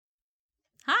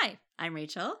Hi, I'm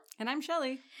Rachel. And I'm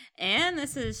Shelly. And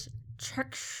this is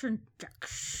Traction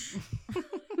Ducks. How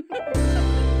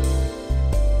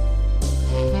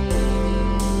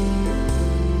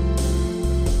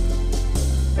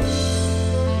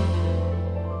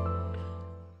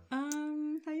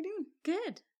you doing?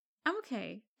 Good. I'm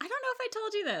okay. I don't know if I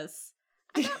told you this.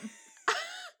 I got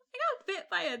bit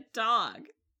by a dog.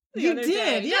 You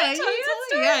did, yeah.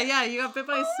 You got bit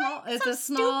by a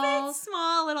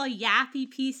small little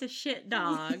yappy piece of shit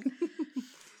dog.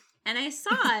 And I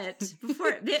saw it before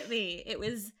it bit me. It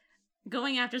was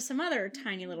going after some other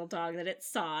tiny little dog that it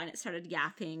saw, and it started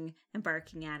yapping and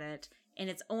barking at it, and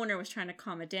its owner was trying to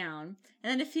calm it down. And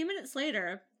then a few minutes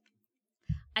later,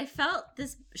 I felt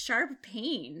this sharp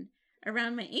pain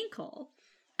around my ankle,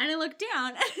 and I looked down,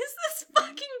 and it's this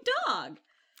fucking dog.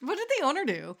 What did the owner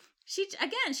do? She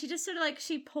just sort of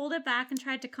she pulled it back and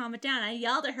tried to calm it down. I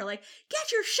yelled at her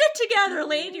get your shit together,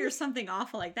 lady, or something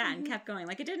awful like that, and kept going.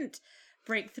 It didn't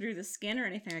break through the skin or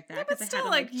anything like that. Yeah, but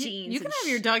still, jeans. You can have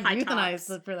your dog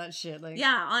euthanized for that shit.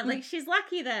 She's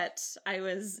lucky that I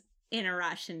was in a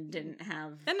rush and didn't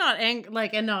have I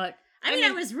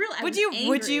was real.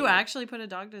 Would you actually put a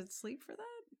dog to sleep for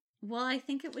that? Well, I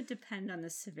think it would depend on the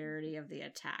severity of the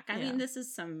attack. I mean, this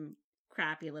is some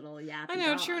crappy little yappy I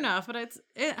know, dog. True enough, but I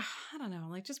don't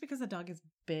know, just because the dog is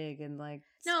big and No,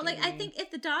 skinny. I think if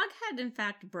the dog had in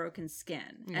fact broken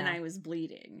skin and I was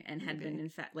bleeding and had been in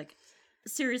fact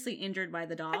seriously injured by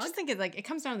the dog. I just think it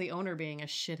comes down to the owner being a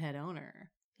shithead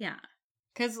owner. Yeah.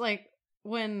 Because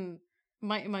when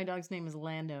my dog's name is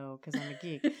Lando, because I'm a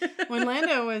geek. When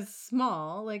Lando was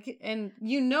small, and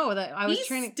that I was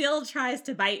training. He still tries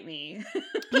to bite me.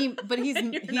 He's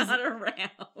not around.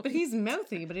 But he's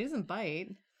mouthy, but he doesn't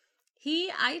bite.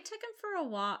 I took him for a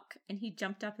walk, and he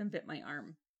jumped up and bit my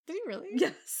arm. Did he really?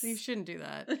 Yes. You shouldn't do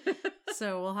that.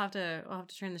 So we'll have to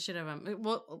train the shit out of him.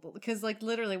 Well, because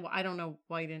literally, I don't know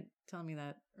why you didn't tell me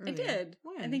that earlier. I did.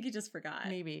 When? I think you just forgot.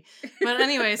 Maybe. But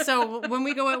anyway, so when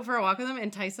we go out for a walk with him,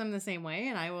 entice him the same way,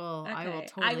 and I will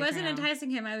totally. I wasn't enticing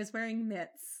him. I was wearing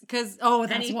mitts. That's why.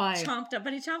 He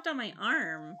chomped on my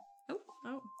arm.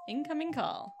 Oh, incoming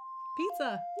call.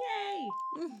 Pizza. Yay.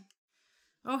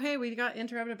 Oh, hey, we got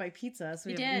interrupted by pizza, so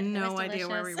we have did. no idea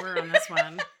where we were on this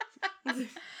one.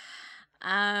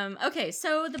 Okay,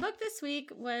 so the book this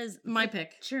week was my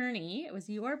pick. Journey. It was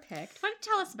your pick. Why don't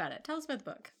you tell us about it? Tell us about the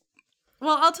book.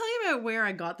 Well, I'll tell you about where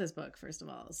I got this book, first of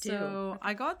all. So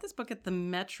I got this book at the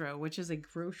Metro, which is a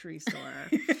grocery store,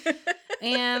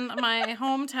 in my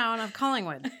hometown of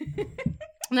Collingwood.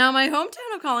 Now, my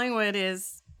hometown of Collingwood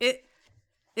it's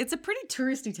a pretty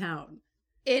touristy town.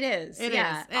 It is. It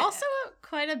is. It, also,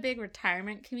 quite a big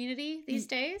retirement community these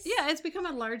days. Yeah, it's become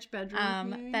a large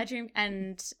bedroom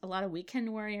and a lot of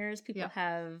weekend warriors. People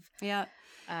have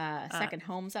second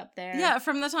homes up there. Yeah,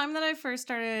 from the time that I first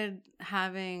started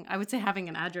having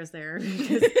an address there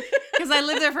because I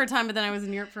lived there for a time, but then I was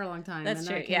in Europe for a long time. That's and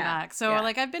then true. I came back. So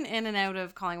I've been in and out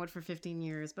of Collingwood for 15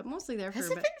 years, but mostly there for Has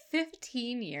it been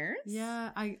 15 years? Yeah,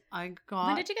 I got.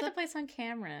 When did you get the place on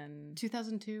Cameron?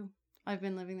 2002. I've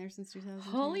been living there since 2002.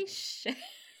 Holy shit.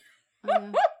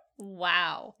 Yeah.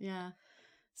 Wow. Yeah.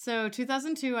 So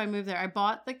 2002, I moved there. I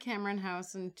bought the Cameron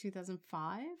house in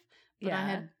 2005, but I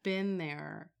had been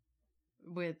there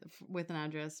with an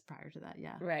address prior to that.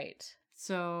 Yeah. Right.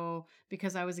 So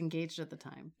because I was engaged at the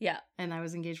time. Yeah. And I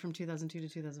was engaged from 2002 to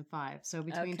 2005. So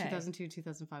between 2002 and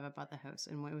 2005, I bought the house.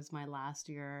 And it was my last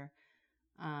year,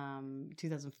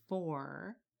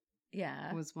 2004.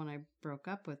 Yeah. Was when I broke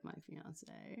up with my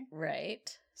fiance.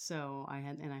 Right. So I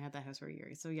had that house for a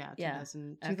year. So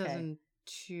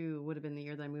 2002 would have been the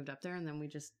year that I moved up there, and then we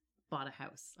just bought a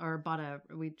house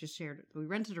we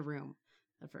rented a room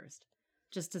at first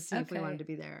just to see if we wanted to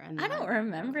be there. And I don't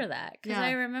remember that because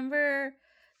I remember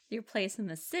your place in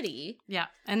the city. Yeah.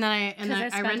 And then I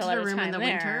rented a room in the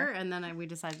winter, and then we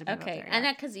decided to move up there. Okay. And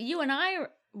that because you and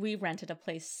we rented a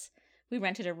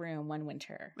room one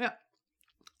winter. Yeah.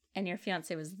 And your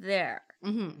fiance was there.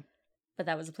 Mm-hmm. But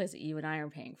that was a place that you and I were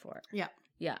paying for. Yeah.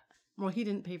 Yeah. Well, he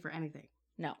didn't pay for anything.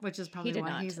 No. Which is probably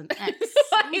why he's an ex.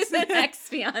 He's an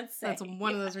ex-fiance. That's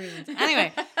one of those reasons.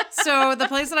 Anyway, so the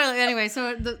place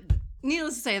that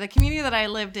needless to say, the community that I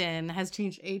lived in has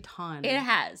changed a ton. It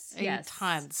has. A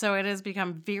ton. So it has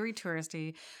become very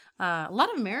touristy. A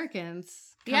lot of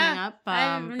Americans coming up.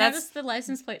 I've noticed the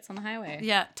license plates on the highway.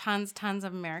 Yeah, tons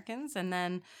of Americans. And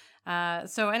then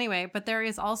but there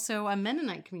is also a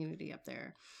Mennonite community up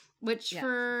there, which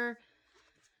for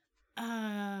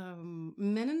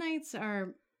Mennonites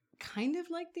are kind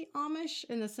of like the Amish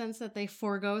in the sense that they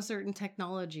forego certain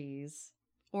technologies,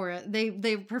 or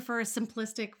they prefer a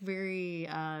simplistic, very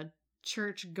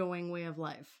church-going way of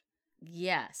life.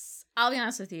 Yes. I'll be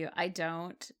honest with you. I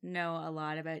don't know a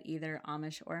lot about either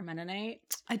Amish or Mennonite.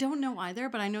 I don't know either,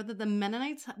 but I know that the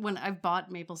Mennonites, when I've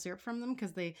bought maple syrup from them,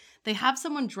 because they have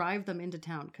someone drive them into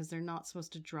town because they're not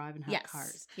supposed to drive and have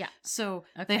cars. Yeah. So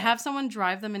they have someone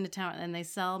drive them into town, and they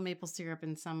sell maple syrup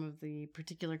in some of the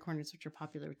particular corners which are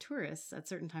popular with tourists at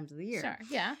certain times of the year. Sure.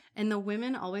 Yeah. And the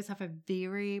women always have a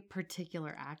very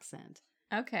particular accent.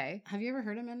 Okay. Have you ever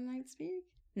heard a Mennonite speak?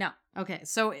 No. Okay.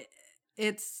 So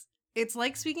it's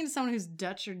like speaking to someone who's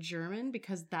Dutch or German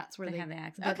because that's where they have the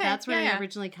accent. That's where they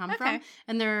originally come from.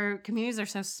 And their communities are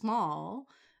so small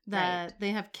that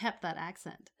they have kept that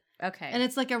accent. Okay. And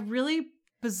it's like a really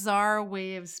bizarre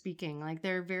way of speaking. Like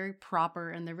they're very proper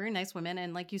and they're very nice women.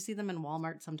 And like you see them in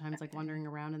Walmart sometimes like wandering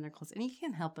around in their clothes. And you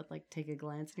can't help but like take a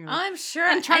glance. And you're like, I'm sure.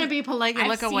 I'm trying to be polite and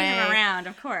look away. I've seen them around,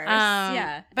 of course.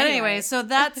 Yeah. But anyway, so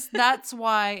that's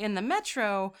why in the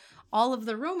Metro, all of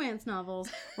the romance novels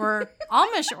were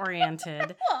Amish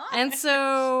oriented. And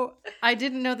so I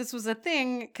didn't know this was a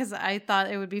thing because I thought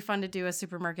it would be fun to do a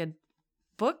supermarket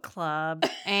book club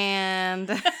and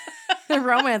a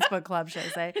romance book club, should I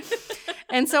say.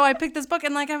 And so I picked this book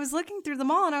and like I was looking through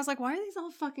them all and I was like, why are these all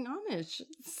fucking Amish?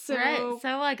 So, right.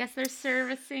 So I guess they're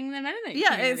servicing the Mennonite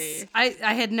community.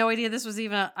 I had no idea this was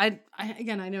even I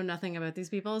know nothing about these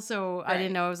people, so I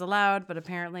didn't know it was allowed, but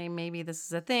apparently maybe this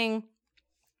is a thing.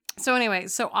 So anyway,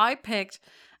 so I picked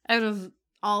out of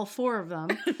all four of them,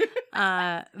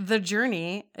 The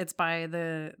Journey. It's by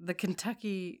the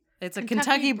Kentucky. It's a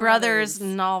Kentucky Brothers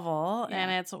novel, and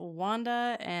it's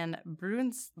Wanda and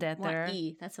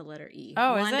Brunstetter. That's a letter E.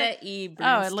 Oh, Wanda is it? E.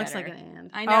 Brunstetter. Oh, it looks like an and.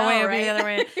 I know, wait, it'll right? be the other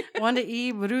way. Wanda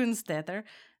E. Brunstetter,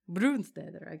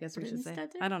 I guess we should say.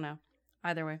 I don't know.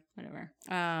 Either way. Whatever.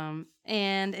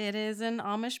 And it is an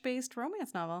Amish-based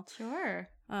romance novel. Sure.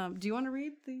 Do you want to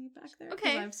read the back there?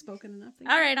 Okay. I've spoken enough.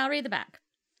 All right, I'll read the back.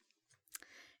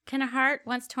 Can a heart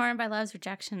once torn by love's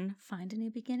rejection find a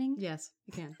new beginning? Yes,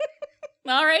 you can.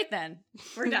 All right, then.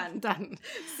 We're done. Done.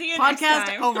 See you Podcast next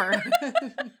time. over.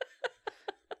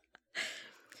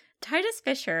 Titus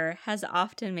Fisher has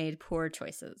often made poor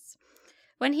choices.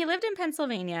 When he lived in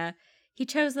Pennsylvania, he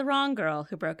chose the wrong girl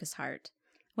who broke his heart.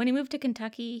 When he moved to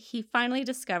Kentucky, he finally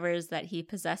discovers that he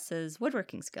possesses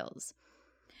woodworking skills.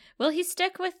 Will he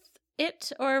stick with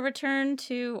it or return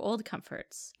to old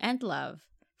comforts and love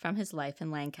from his life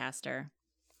in Lancaster?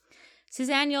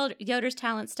 Suzanne Yoder's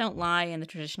talents don't lie in the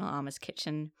traditional Amish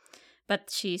kitchen, but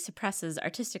she suppresses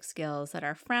artistic skills that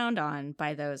are frowned on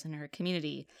by those in her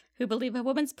community who believe a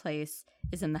woman's place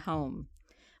is in the home.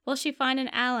 Will she find an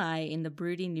ally in the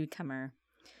broody newcomer?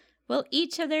 Will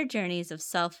each of their journeys of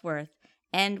self-worth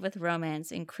end with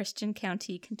romance in Christian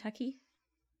County, Kentucky?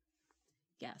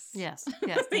 Yes. Yes.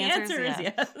 The answer is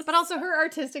yes. But also her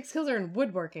artistic skills are in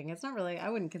woodworking. It's not really, I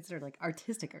wouldn't consider it like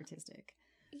artistic.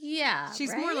 Yeah.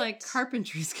 She's more like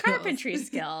carpentry skills. Carpentry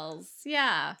skills.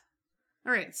 Yeah.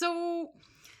 All right. So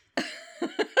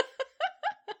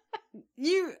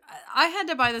I had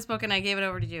to buy this book and I gave it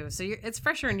over to you. So it's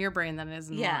fresher in your brain than it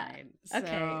is in mine.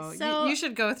 Okay. So you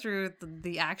should go through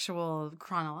the actual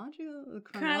chronological.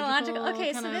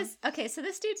 Okay. So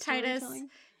this dude Titus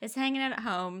is hanging out at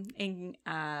home in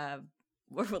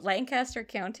Lancaster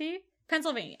County,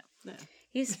 Pennsylvania. Yeah.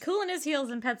 He's cooling his heels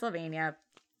in Pennsylvania.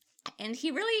 And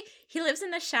he lives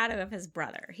in the shadow of his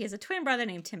brother. He has a twin brother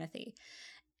named Timothy.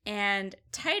 And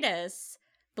Titus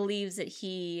believes that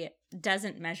he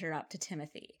doesn't measure up to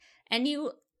Timothy. And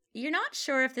you're not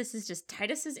sure if this is just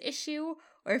Titus's issue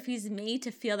or if he's made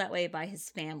to feel that way by his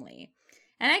family.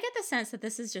 And I get the sense that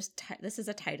this is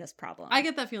a Titus problem. I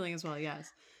get that feeling as well,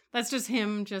 yes. That's just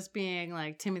him just being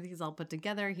like, Timothy's all put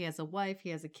together. He has a wife, he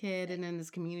has a kid, and in his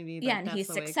community, and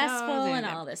he's successful and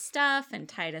all this stuff. And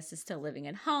Titus is still living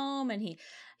at home, and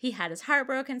he had his heart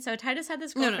broken. So Titus had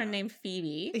this girlfriend named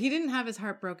Phoebe. He didn't have his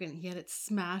heart broken. He had it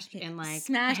smashed and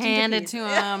handed to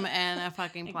him in a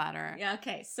fucking platter. Yeah.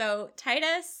 Okay. So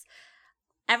Titus,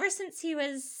 ever since he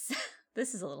was,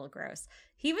 this is a little gross.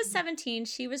 He was 17.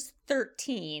 She was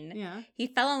 13. Yeah. He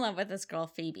fell in love with this girl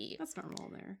Phoebe. That's normal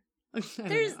there.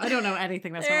 I don't know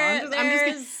anything that's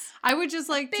wrong. I would just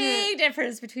like big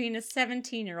difference between a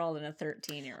 17-year-old and a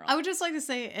 13-year-old. I would just like to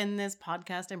say in this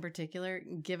podcast in particular,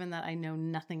 given that I know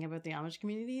nothing about the Amish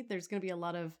community, there's going to be a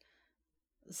lot of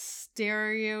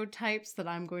stereotypes that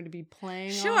I'm going to be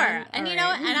playing Sure. on. And you know,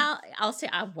 and I'll say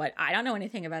what I don't know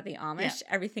anything about the Amish. Yeah.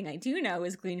 Everything I do know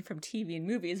is gleaned from TV and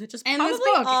movies, which is probably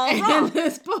all wrong. And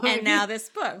this book. And now this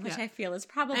book, which I feel is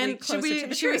probably closer to the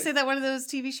truth. Should we say that one of those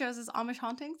TV shows is Amish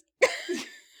Hauntings?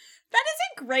 That is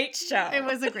a great show. It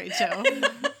was a great show.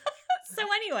 So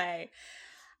anyway,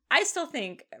 I still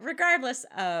think, regardless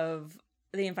of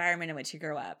the environment in which you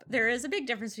grow up. There is a big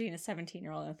difference between a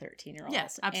 17-year-old and a 13-year-old.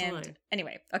 Yes, absolutely. And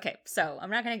anyway, okay, so I'm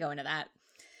not going to go into that.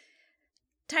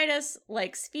 Titus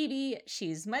likes Phoebe.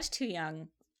 She's much too young.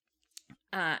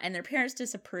 And their parents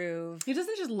disapprove. He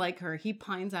doesn't just like her; he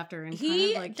pines after her. And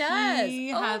He kind of like does.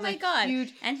 He Oh has my a god!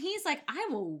 huge... And he's like, "I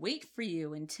will wait for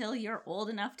you until you're old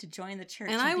enough to join the church,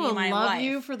 and I will love wife.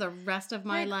 you for the rest of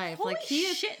my life." Holy Like he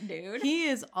is shit, dude. He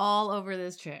is all over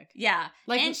this chick. Yeah,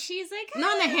 Like, and she's like,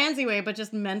 not in a handsy way, but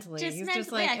just mentally. Just he's mentally,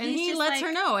 just like, yeah, and he's he just lets like-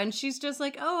 her know, and she's just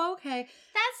like, "Oh, okay."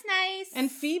 "That's nice." And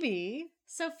Phoebe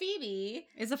so Phoebe,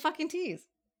 is a fucking tease.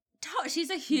 she's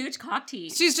a huge cock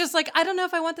tease. She's just like, "I don't know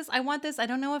if I want this. I want this. I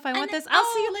don't know if I want this. I'll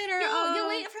see you later. You'll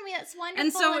wait for me. It's wonderful.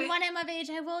 And so- when I'm of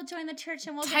age, I will join the church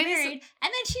and we'll get Titus- married."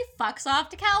 And then she fucks off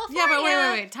to California.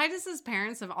 Yeah, but wait. Titus's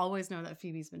parents have always known that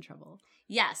Phoebe's been trouble.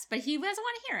 Yes, but he doesn't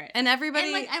want to hear it. And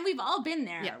everybody... And we've all been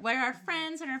there, Yeah. where our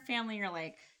friends and our family are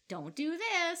like, "Don't do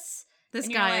this. this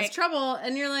and you're guy is like, trouble.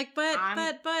 And you're like, but...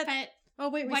 But Oh,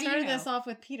 wait, we what do you started know? this off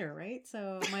with Peter, right?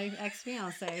 So my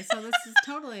ex-fiance. So this is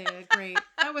totally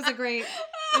that was a great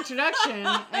introduction.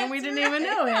 And we didn't even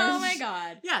know it. Oh my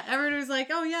god. Yeah, everyone was like,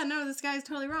 "Oh yeah, no, this guy's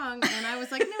totally wrong," and I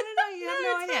was like, "No, you have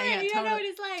no idea. Fine. Yeah, You totally, don't know what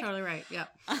he's like." totally right. Yeah.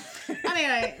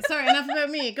 Anyway, sorry, enough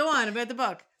about me. Go on about the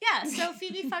book. Yeah, so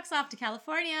Phoebe fucks off to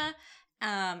California,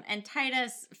 and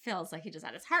Titus feels like he just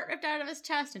had his heart ripped out of his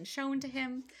chest and shown to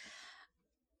him.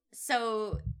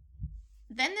 So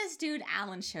then this dude,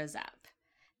 Alan, shows up.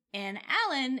 And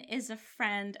Alan is a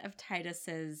friend of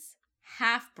Titus's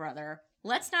half-brother.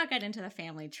 Let's not get into the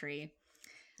family tree.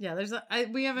 Yeah,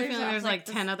 we have a feeling there's like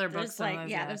 10 other books.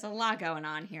 There's a lot going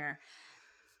on here.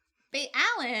 But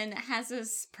Alan has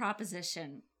this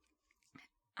proposition.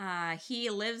 He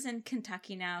lives in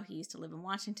Kentucky now. He used to live in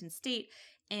Washington State.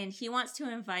 And he wants to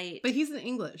invite... But he's in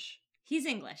English. He's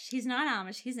English. He's not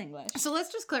Amish. He's English. So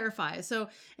let's just clarify. So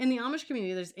in the Amish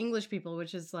community, there's English people,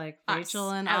 which is like Us,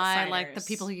 Rachel and outsiders. I, like the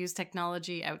people who use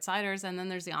technology, outsiders. And then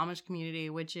there's the Amish community,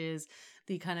 which is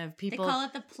the kind of people... They call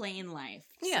it the plain life.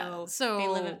 Yeah. So they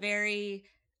live a very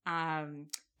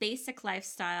basic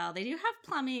lifestyle. They do have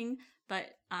plumbing, but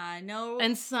no...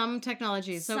 And some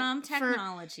technology. So some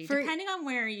technology. for, Depending on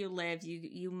where you live,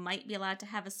 you might be allowed to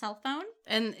have a cell phone.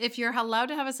 And if you're allowed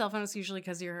to have a cell phone, it's usually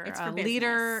because you're It's a for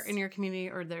leader business. in your community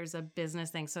or there's a business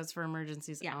thing. So it's for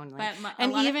emergencies only. But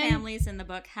and a lot even, of families in the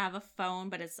book have a phone,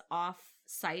 but it's off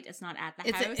site. It's not at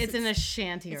the house. It's in a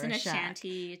shanty it's or in a shack.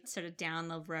 shanty, sort of down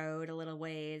the road a little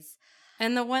ways.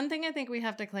 And the one thing I think we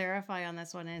have to clarify on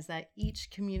this one is that each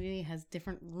community has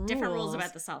different rules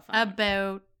about the cell phone.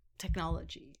 About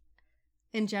technology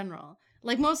in general.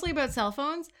 Like mostly about cell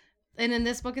phones. And in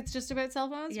this book, it's just about cell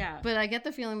phones. Yeah. But I get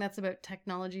the feeling that's about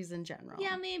technologies in general.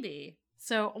 Yeah, maybe.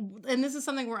 So, and this is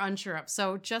something we're unsure of.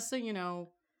 So just so you know,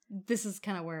 this is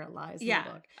kind of where it lies in the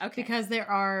book. Okay. Because there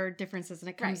are differences and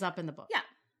it comes up in the book. Yeah.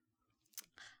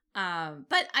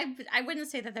 But I wouldn't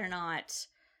say that they're not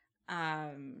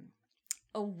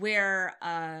aware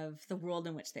of the world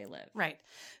in which they live. Right.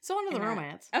 So on to the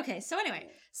romance. Okay, so anyway.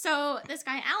 So this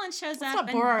guy Alan shows Let's up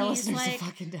not bore our and he's listeners like to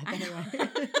fucking death I know.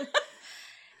 anyway.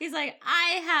 He's like,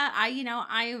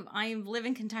 I live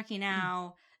in Kentucky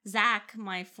now. Zach,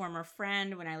 my former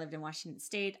friend when I lived in Washington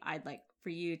State, I'd like for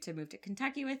you to move to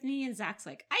Kentucky with me. And Zach's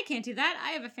like, I can't do that.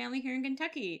 I have a family here in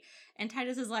Kentucky. And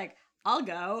Titus is like, I'll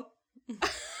go.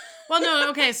 Well, no,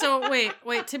 okay, so wait.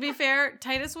 To be fair,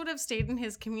 Titus would have stayed in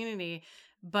his community,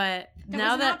 but There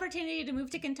now was an that opportunity to move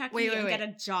to Kentucky Wait. and get a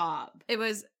job. it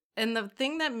was, and the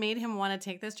thing that made him want to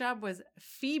take this job was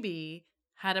Phoebe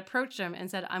had approached him and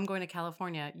said, I'm going to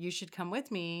California. You should come with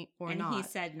me or not. And he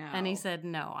said no. And he said,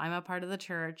 no, I'm a part of the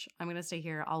church. I'm going to stay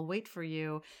here. I'll wait for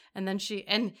you. And then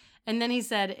and then he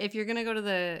said, if you're going to go to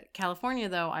the California,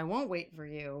 though, I won't wait for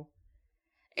you.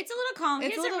 It's a little calm. He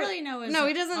doesn't really know his No,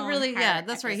 he doesn't own really. heart Yeah,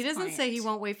 that's at right. He this doesn't say he point.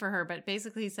 won't wait for her, but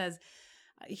basically he says,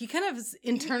 he kind of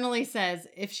internally says,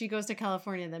 if she goes to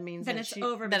California, that means Then that it's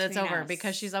over that it's between over us.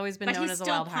 because she's always been But known he's as a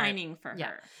still wild heart. pining for Yeah.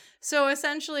 her. So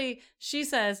essentially, she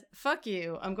says, fuck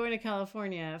you. I'm going to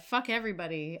California. Fuck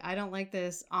everybody. I don't like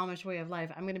this Amish way of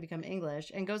life. I'm going to become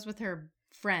English. And goes with her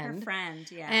friend. Her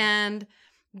friend, yeah. And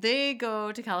they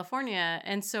go to California.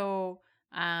 And so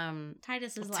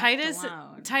Titus is left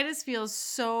alone. Titus feels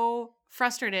so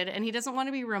frustrated and he doesn't want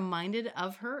to be reminded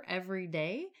of her every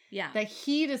day. Yeah. That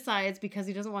he decides because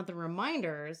he doesn't want the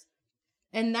reminders.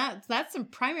 And that's the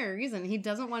primary reason he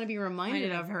doesn't want to be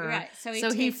reminded of her. Right. So he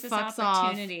takes this fucks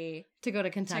opportunity to go to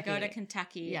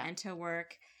Kentucky. and to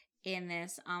work in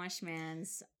this Amish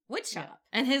man's wood shop.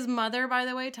 Yeah. And his mother, by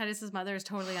the way, Titus's mother is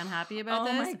totally unhappy about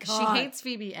this. My God. She hates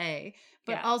Phoebe A,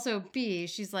 but also B,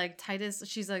 she's like Titus,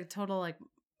 she's like total like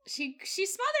she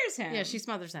smothers him. Yeah, she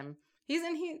smothers him.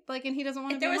 He doesn't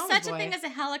want to If be there a was mama's such boy. a thing as a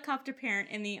helicopter parent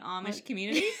in the Amish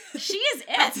community, she is it.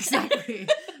 That's exactly.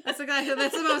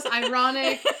 That's the most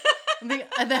ironic.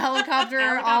 The helicopter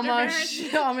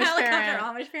Amish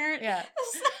parent. Yeah.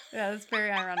 Yeah, that's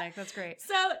very ironic. That's great.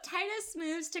 So Titus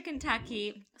moves to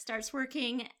Kentucky, starts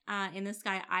working in this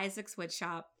guy Isaac's wood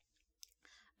shop.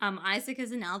 Isaac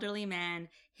is an elderly man.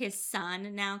 His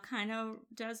son now kind of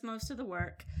does most of the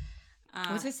work.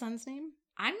 What's his son's name?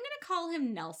 I'm gonna call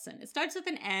him Nelson. It starts with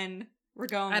an N. We're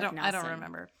going with Nelson. I don't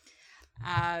remember.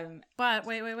 But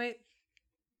wait.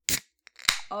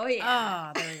 Oh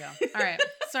yeah. Oh, there we go. All right.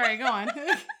 Sorry, go on.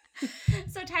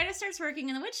 So Titus starts working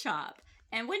in the wood shop,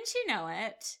 and wouldn't you know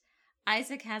it,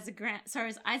 Isaac has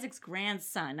Isaac's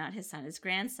grandson, not his son, his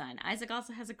grandson. Isaac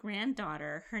also has a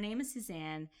granddaughter. Her name is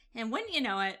Suzanne, and wouldn't you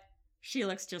know it, she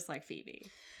looks just like Phoebe.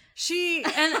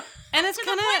 And it's to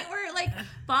kind the of point where it, like,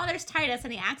 bothers Titus,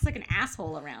 and he acts like an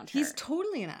asshole around her. He's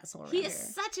totally an asshole. He is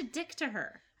such a dick to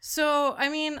her. So I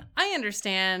mean, I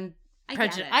understand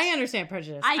prejudice. I understand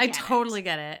prejudice. I totally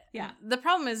get it. Yeah. The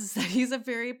problem is that he's a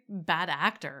very bad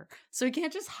actor, so he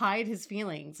can't just hide his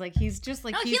feelings. Like he's just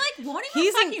like he won't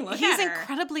even fucking look at her. He's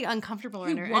incredibly uncomfortable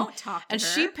around her. He won't talk to her. And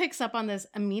she picks up on this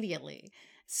immediately.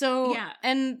 So yeah.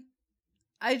 And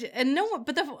no one.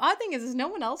 But the odd thing is no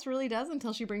one else really does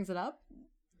until she brings it up.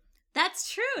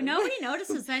 That's true. Nobody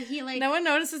notices that he like. No one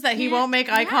notices that he won't make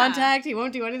eye contact. He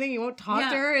won't do anything. He won't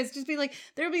talk to her. It's just be like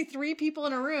there'll be 3 people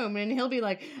in a room, and he'll be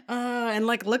like, and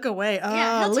like look away.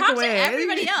 He'll look talk away. to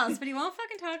everybody else, but he won't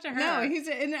fucking talk to her. No, I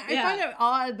find it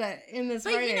odd that in this.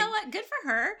 But writing, you know what? Good for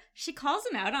her. She calls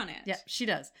him out on it. Yeah, she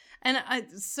does. And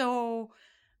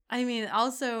I mean,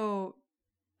 also.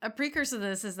 A precursor to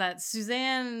this is that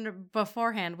Suzanne,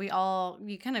 beforehand,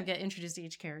 you kind of get introduced to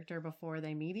each character before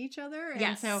they meet each other.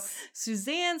 Yes. And so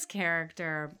Suzanne's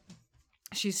character,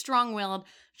 she's strong-willed.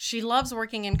 She loves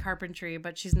working in carpentry,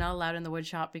 but she's not allowed in the wood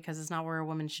shop because it's not where a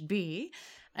woman should be.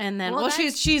 And then,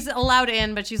 she's allowed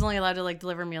in, but she's only allowed to like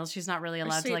deliver meals. She's not really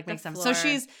allowed to like make stuff. So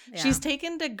she's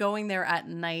taken to going there at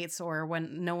nights or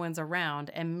when no one's around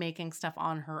and making stuff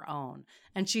on her own.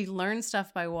 And she learns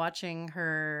stuff by watching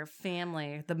her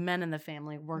family, the men in the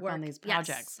family, work on these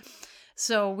projects. Yes.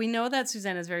 So we know that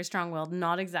Suzanne is very strong-willed,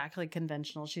 not exactly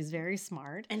conventional. She's very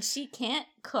smart. And she can't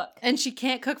cook. And she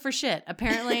can't cook for shit.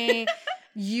 Apparently,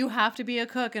 you have to be a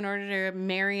cook in order to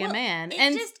marry a man.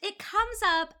 It comes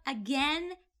up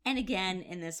again and again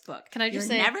in this book. Can I just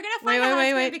say, you're never going to find a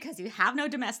husband because you have no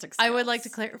domestic skills. I would like to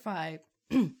clarify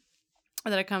that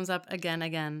it comes up again.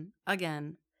 And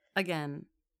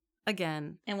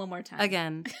one more time.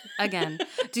 Again.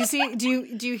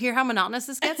 Do you hear how monotonous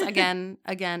this gets? Again.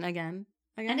 And again.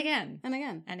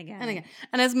 And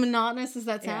as monotonous as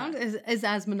that sound is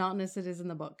as monotonous it is in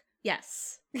the book.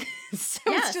 Yes.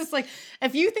 It's just like,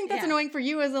 if you think that's annoying for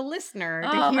you as a listener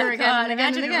to hear again and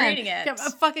again and again, reading it.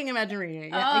 Fucking imagine reading it.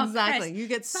 Yeah, exactly. Christ. You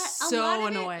get so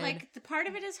annoyed. Like, the part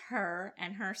of it is her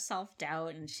and her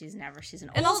self-doubt, and she's an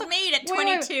old maid at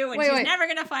 22, and she's never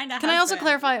going to find a husband. Can I also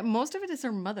clarify, most of it is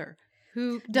her mother,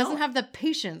 who doesn't have the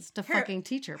patience to fucking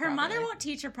teach her properly. Her mother won't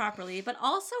teach her properly, but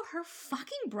also her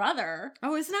fucking brother.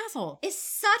 Oh, is an asshole. Is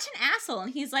such an asshole.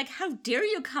 And he's like, how dare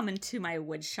you come into my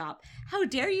wood shop? How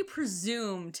dare you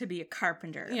presume to be a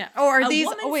carpenter? Yeah. Oh, are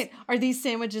these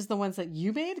sandwiches the ones that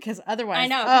you made? Because otherwise, I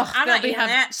know. I'm not eating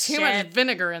that too much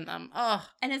vinegar in them. Ugh.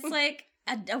 And it's like,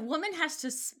 a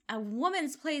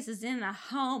woman's place is in the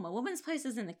home. A woman's place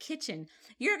is in the kitchen.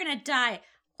 You're going to die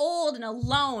old and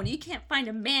alone. You can't find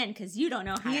a man because you don't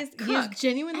know how to cook. He is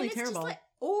genuinely and terrible. Just like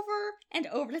over and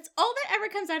over. That's all that ever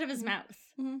comes out of his mouth.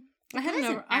 Mm-hmm. I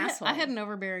had an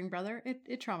overbearing brother.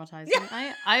 It traumatized me.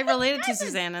 I related to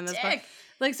Suzanne in this book.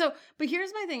 But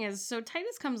here's my thing is, so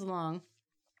Titus comes along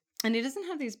and he doesn't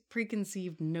have these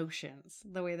preconceived notions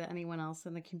the way that anyone else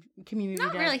in the community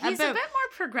does. Not really. He's a bit more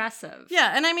progressive.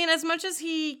 Yeah, and I mean, as much as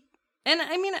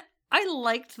I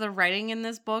liked the writing in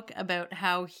this book about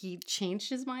how he changed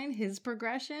his mind, his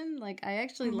progression. Like, I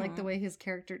actually like the way his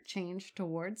character changed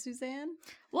towards Suzanne.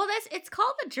 Well, it's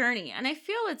called The Journey, and I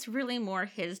feel it's really more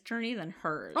his journey than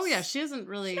hers. Oh, yeah, she doesn't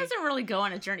really go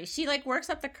on a journey. She, like, works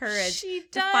up the courage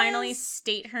to finally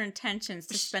state her intentions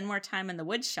to spend more time in the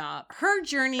wood shop. Her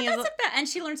journey is... and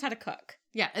she learns how to cook.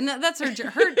 Yeah, and that's her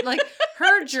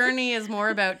journey is more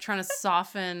about trying to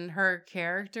soften her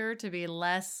character to be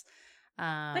less...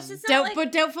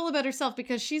 but doubtful about herself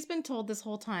because she's been told this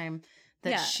whole time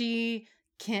that she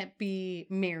can't be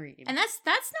married, and that's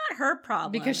not her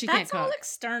problem because that's all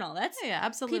external. That's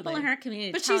absolutely people in her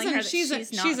community. But she's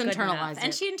internalized it,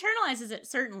 and she internalizes it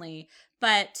certainly.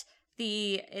 But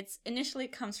it's initially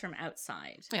comes from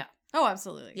outside. Yeah. Oh,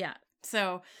 absolutely. Yeah.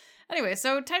 So. Anyway,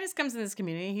 so Titus comes in this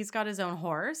community. He's got his own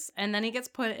horse, and then he gets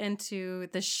put into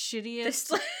the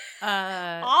shittiest,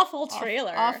 awful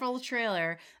trailer. Awful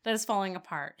trailer that is falling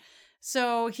apart.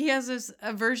 So he has this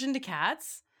aversion to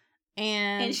cats.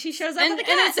 And she shows up with a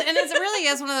cat. And it really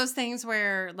is one of those things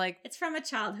where, like... It's from a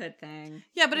childhood thing.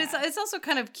 Yeah, but it's also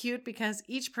kind of cute because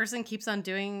each person keeps on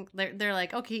doing... They're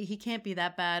like, okay, he can't be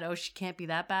that bad. Oh, she can't be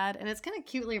that bad. And it's kind of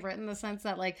cutely written in the sense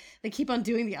that, like, they keep on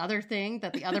doing the other thing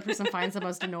that the other person finds the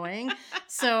most annoying.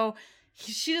 So...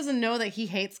 she doesn't know that he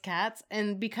hates cats,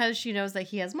 and because she knows that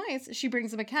he has mice, she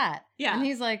brings him a cat. Yeah. And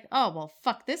he's like, oh, well,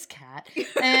 fuck this cat.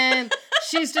 And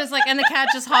she's just like, and the cat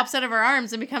just hops out of her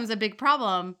arms and becomes a big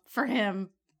problem for him.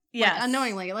 Yes. Like,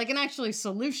 unknowingly. Like, an actually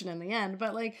solution in the end,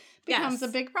 but, like, becomes a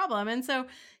big problem. And so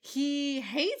he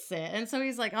hates it. And so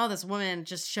he's like, oh, this woman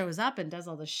just shows up and does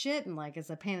all this shit and, like, is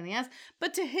a pain in the ass.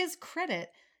 But to his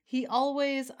credit... he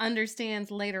always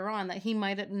understands later on that he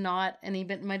might have not, and he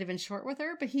might have been short with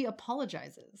her, but he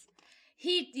apologizes.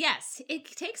 Yes, it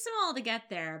takes him all to get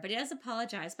there, but he does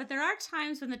apologize. But there are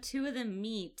times when the two of them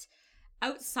meet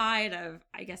outside of,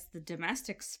 I guess, the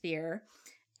domestic sphere,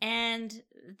 and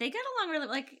they get along really,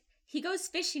 like, he goes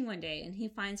fishing one day, and he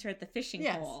finds her at the fishing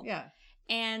pole. Yeah.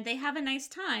 And they have a nice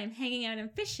time hanging out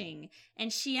and fishing,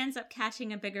 and she ends up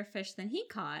catching a bigger fish than he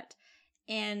caught,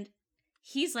 and...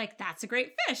 he's like, that's a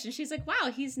great fish. And she's like, wow,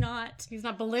 he's not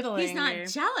belittling. He's not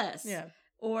jealous. Yeah.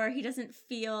 Or he doesn't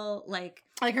feel like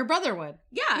her brother would.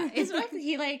 Yeah.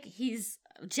 He's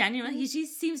genuine. He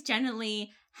seems genuinely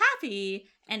happy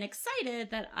and excited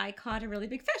that I caught a really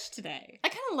big fish today.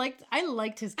 I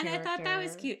liked his character. And I thought that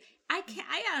was cute. I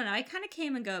don't know. I kind of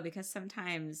came and go because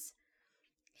sometimes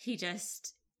he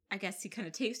just... I guess he kind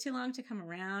of takes too long to come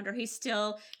around, or he's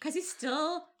still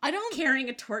carrying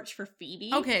a torch for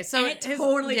Phoebe. Okay, so it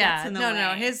totally gets in the way. No,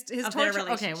 his torch.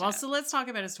 Okay, well, so let's talk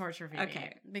about his torch for Phoebe.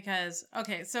 Okay, because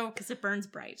it burns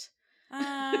bright.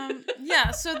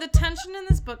 Yeah. So the tension in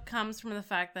this book comes from the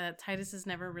fact that Titus is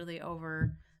never really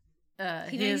over.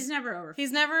 He's never over.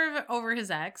 He's never over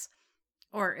his ex.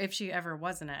 Or if she ever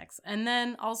was an ex. And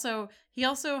then he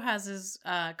also has his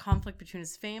conflict between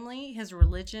his family, his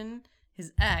religion,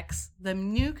 his ex, the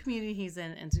new community he's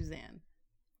in, and Suzanne.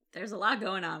 There's a lot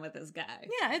going on with this guy.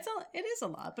 Yeah, it is a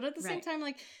lot. But at the same time,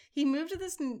 like, he moved to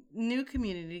this new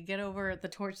community to get over the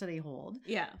torch that he holds.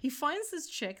 Yeah. He finds this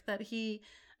chick that he...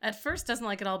 at first doesn't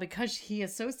like at all because he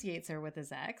associates her with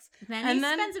his ex. Then he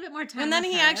spends a bit more time and then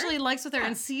with he her. Actually likes with her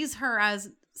and sees her as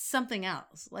something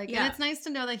else. Like, yeah. And it's nice to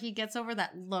know that he gets over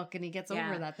that look and he gets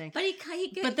over that thing. But he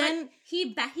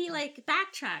like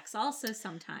backtracks also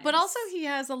sometimes. But also he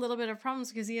has a little bit of problems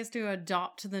because he has to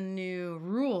adopt the new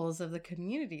rules of the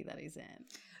community that he's in.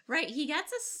 Right, he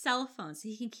gets a cell phone so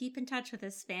he can keep in touch with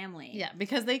his family. Yeah,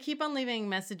 because they keep on leaving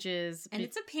messages, and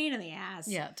it's a pain in the ass.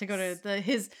 Yeah, to go to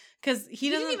because he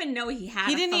didn't even know he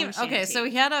had. Shanty. Okay, so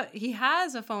he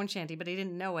has a phone shanty, but he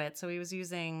didn't know it, so he was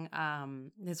using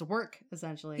his work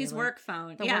essentially. His work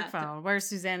phone, work phone, where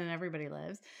Suzanne and everybody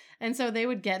lives, and so they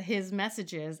would get his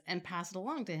messages and pass it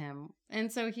along to him, and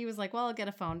so he was like, "Well, I'll get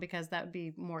a phone because that would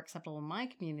be more acceptable in my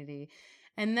community."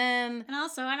 And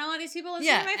also, I don't want these people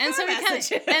listening to my phone and so messages.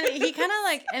 he kind of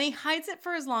like, and he hides it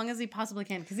for as long as he possibly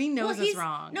can because he knows it's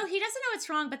wrong. No, he doesn't know it's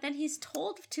wrong, but then he's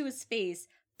told to his face,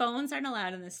 phones aren't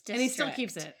allowed in this district. And he still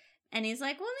keeps it. And he's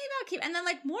like, well, maybe I'll keep. And then,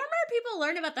 like, more and more people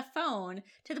learn about the phone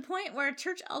to the point where a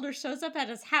church elder shows up at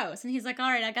his house, and he's like, all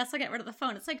right, I guess I'll get rid of the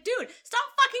phone. It's like, dude, stop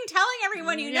fucking telling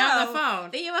everyone you know the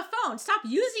phone. that you have a phone. Stop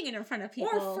using it in front of people.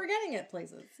 Or forgetting it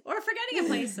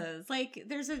places. Like,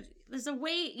 there's a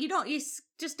way, you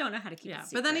just don't know how to keep it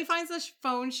secret. But then he finds this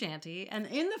phone shanty, and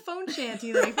in the phone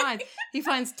shanty that he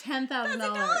finds $10,000.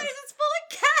 It's full of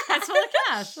cash. It's full of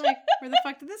cash. Like, where the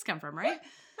fuck did this come from, right?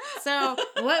 So,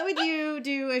 what would you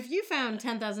do if you found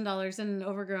 $10,000 in an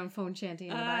overgrown phone shanty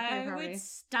in the back of your property? I would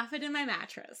stuff it in my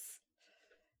mattress.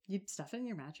 You'd stuff it in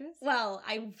your mattress? Well,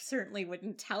 I certainly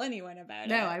wouldn't tell anyone about it.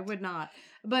 No, I would not.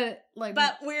 But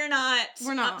we're not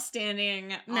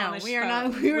upstanding. No, Amish we are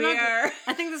folk. not. We are not.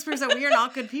 I think this proves that we are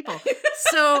not good people.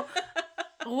 So,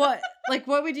 what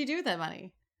would you do with that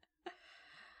money?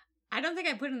 I don't think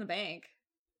I'd put it in the bank.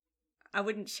 I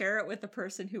wouldn't share it with the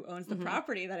person who owns the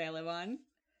property that I live on.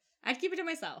 I'd keep it to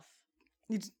myself.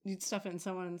 You'd stuff it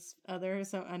in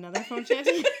another phone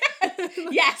shanty?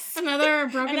 Yes. Another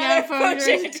broken down phone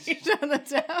shanty on the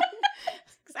town.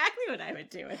 Exactly what I would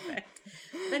do with it.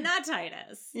 But not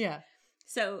Titus. Yeah.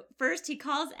 So first he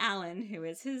calls Alan, who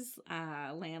is his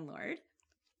landlord.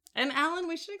 And Alan,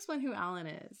 we should explain who Alan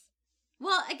is.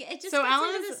 Well, it just So gets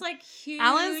Alan's into this like huge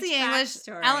Alan's the English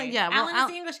backstory. Alan's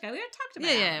the English guy. We already talked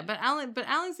about. Yeah, Alan. but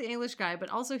Alan's the English guy, but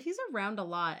also he's around a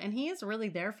lot, and he is really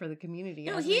there for the community.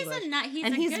 No, as he's English.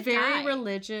 he's very guy.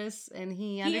 religious, and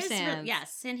he understands.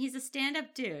 Yes, and he's a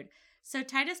stand-up dude. So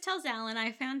Titus tells Alan,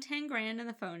 "I found $10,000 in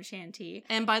the phone shanty."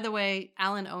 And by the way,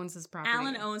 Alan owns his property.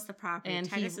 Alan owns the property, and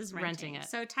Titus he's is renting it.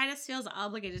 So Titus feels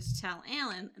obligated to tell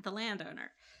Alan, the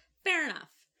landowner. Fair enough.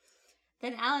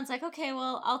 Then Alan's like, okay,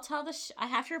 well, I'll tell I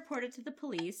have to report it to the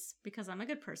police because I'm a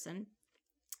good person.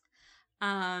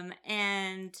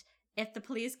 And if the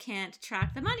police can't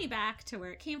track the money back to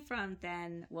where it came from,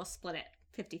 then we'll split it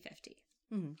 50-50.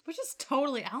 Mm-hmm. Which is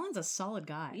totally, Alan's a solid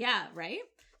guy. Yeah, right?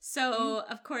 So,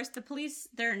 of course, the police,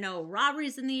 there are no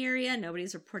robberies in the area.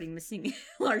 Nobody's reporting missing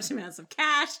large amounts of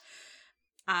cash.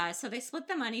 So they split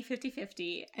the money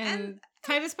 50-50. And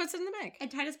Titus puts it in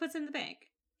the bank.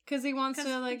 Because he wants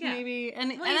to, maybe...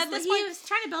 And at this point... He was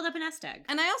trying to build up a nest egg.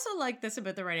 And I also like this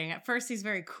about the writing. At first, he's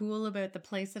very cool about the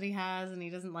place that he has, and he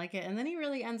doesn't like it. And then he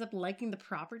really ends up liking the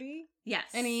property. Yes.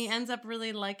 And he ends up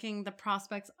really liking the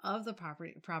prospects of the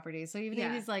property. So even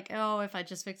if he's like, oh, if I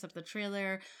just fix up the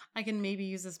trailer, I can maybe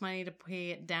use this money to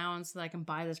pay it down so that I can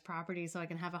buy this property so I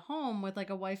can have a home with, like,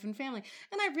 a wife and family.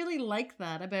 And I really like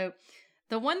that about...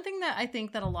 The one thing that I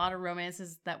think that a lot of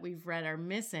romances that we've read are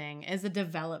missing is the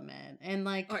development and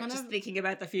like or kind just of thinking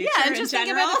about the future. Yeah, and just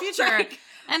thinking about the future. Like,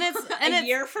 and it's a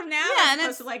year from now. Yeah, and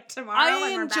it's like tomorrow.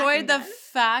 I enjoyed the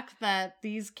fact that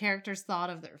these characters thought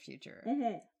of their future.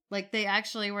 Mm-hmm. Like they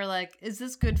actually were like, "Is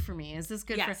this good for me? Is this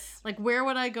good for like where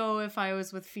would I go if I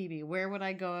was with Phoebe? Where would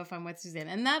I go if I'm with Suzanne?"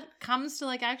 And that comes to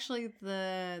like actually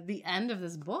the end of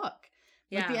this book.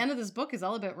 Like the end of this book is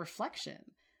all about reflection.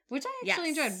 Which I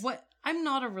actually enjoyed. I'm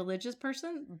not a religious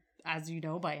person, as you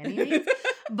know, by any means.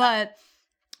 But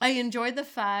I enjoyed the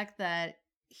fact that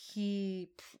he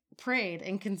prayed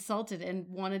and consulted and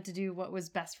wanted to do what was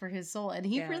best for his soul. And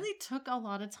he really took a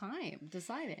lot of time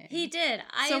deciding. He did.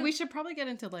 So we should probably get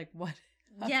into like what.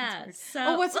 Yeah.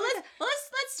 So let's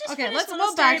just okay. Finish Let's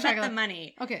we'll backtrack about the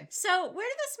money. Okay. So where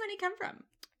did this money come from?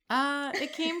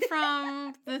 It came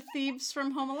from the thieves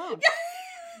from Home Alone.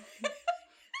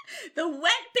 The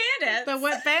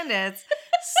Wet Bandits.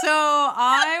 So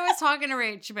I was talking to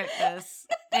Rach about this,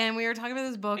 and we were talking about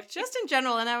this book just in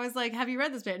general, and I was like, have you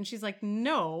read this bit? And she's like,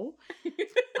 no.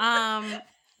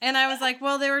 And I was like,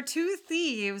 well, there were two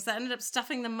thieves that ended up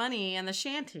stuffing the money in the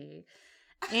shanty.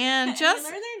 And just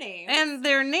learn their names. And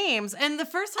their names. And the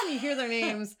first time you hear their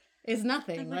names is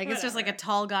nothing. Like it's just like a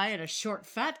tall guy and a short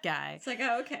fat guy. It's like,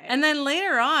 oh, okay. And then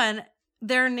later on,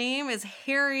 their name is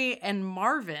Harry and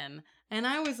Marvin. And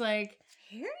I was like,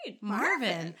 Harry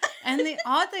Marvin. And the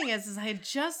odd thing is I had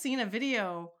just seen a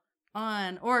video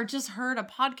or just heard a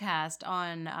podcast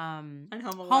on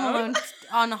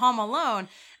Home Alone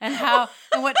and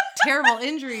what terrible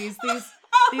injuries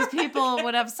these people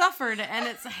would have suffered, and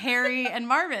it's Harry and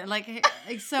Marvin. Like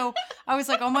so I was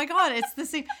like, oh my god, it's the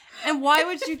same. And why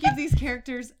would you give these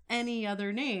characters any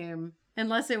other name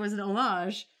unless it was an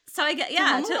homage? So I get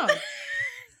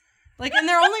like, and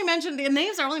they're only mentioned. The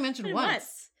names are only mentioned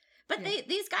once. But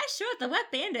these guys show up. The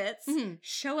Wet Bandits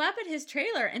show up at his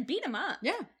trailer and beat him up.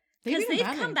 Yeah, because they've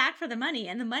come back for the money,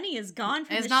 and the money is gone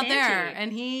from the shanty. It's not there,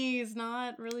 and he's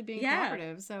not really being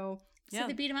cooperative. So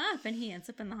they beat him up, and he ends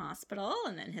up in the hospital,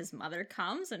 and then his mother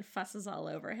comes and fusses all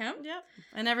over him. Yep,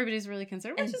 and everybody's really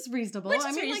concerned, which is reasonable.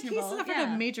 Like he suffered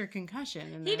a major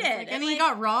concussion. In he did, and he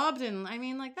got robbed, and I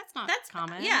mean, like that's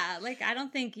common. Yeah, like I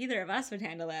don't think either of us would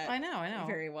handle that. I know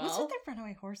very well. What's with their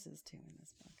runaway horses too in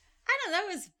this book? I don't know. That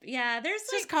was there's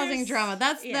just causing drama.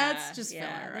 That's just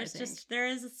filler. There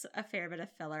is a fair bit of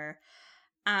filler.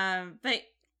 But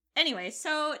anyway,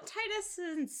 so Titus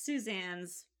and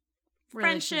Suzanne's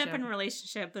friendship and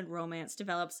relationship and romance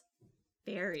develops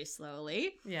very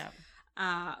slowly. Yeah.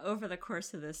 Over the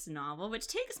course of this novel, which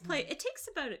takes place, it takes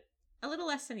about a little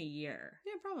less than a year.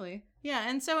 Yeah, probably. Yeah,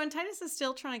 and Titus is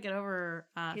still trying to get over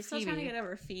Phoebe. He's still trying to get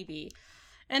over Phoebe.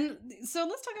 And so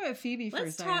let's talk about Phoebe for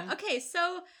a second. Okay,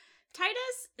 so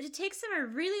Titus, it takes him a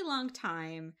really long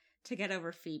time to get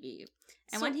over Phoebe.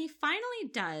 And when he finally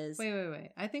does... Wait.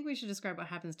 I think we should describe what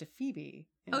happens to Phoebe.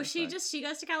 She goes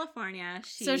to California.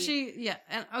 So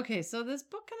this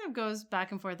book kind of goes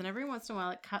back and forth, and every once in a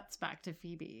while it cuts back to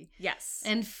Phoebe. Yes.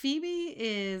 And Phoebe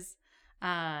is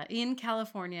in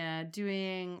California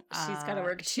doing... she's got to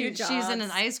work two jobs. She's in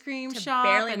an ice cream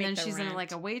shop, and then she's in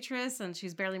like a waitress, and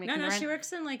she's barely making rent. No, she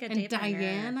works in like a And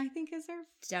Diane, I think, is her...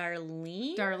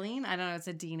 Darlene? Darlene? I don't know, it's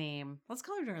a D name. Let's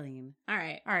call her Darlene. All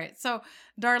right. So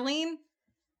Darlene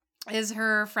is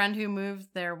her friend who moved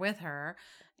there with her,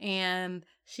 and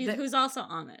who's also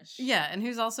Amish. Yeah, and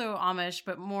who's also Amish,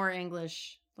 but more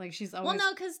English. Like she's always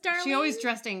because Darlene, she always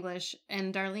dressed English,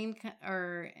 and Darlene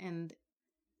I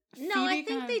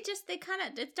think they kind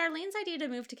of it's Darlene's idea to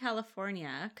move to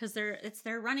California because it's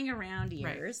their running around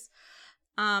years,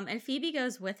 right. And Phoebe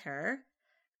goes with her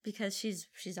because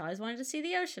she's always wanted to see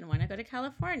the ocean, want to go to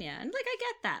California, and like I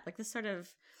get that, like this sort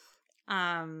of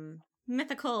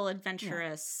mythical,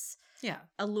 adventurous. Yeah.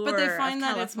 Allure, but they find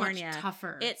that California. It's much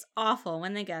tougher. It's awful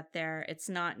when they get there. It's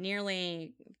not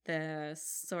nearly the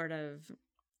sort of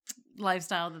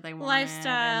lifestyle that they want.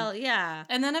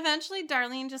 And then eventually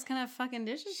Darlene just kind of fucking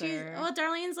dishes her. Well,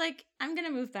 Darlene's like, I'm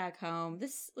gonna move back home.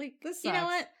 This sucks. You know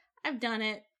what? I've done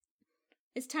it.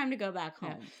 It's time to go back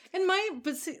home. Yeah. And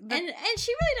and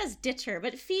she really does ditch her,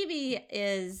 but Phoebe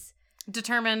is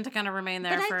determined to kind of remain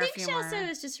there for a few more. But I think she also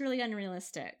is just really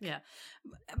unrealistic. Yeah.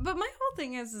 But my whole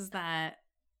thing is that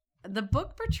the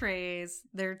book portrays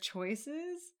their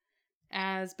choices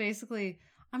as basically,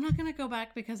 I'm not going to go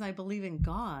back because I believe in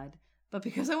God, but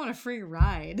because I want a free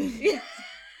ride. Yeah.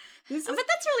 But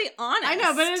that's really honest. I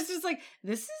know, but it's just like,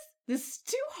 this is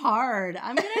too hard.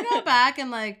 I'm going to go back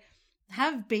and like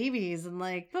have babies and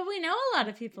like. But we know a lot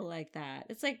of people like that.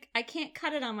 It's like, I can't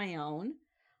cut it on my own.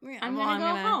 Yeah, I'm going to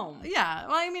go home. Yeah.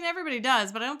 Well, I mean, everybody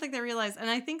does, but I don't think they realize. And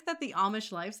I think that the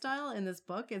Amish lifestyle in this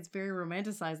book is very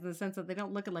romanticized in the sense that they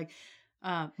don't look at like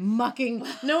mucking.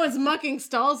 No one's mucking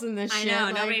stalls in this shit.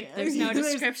 I know. Like, there's no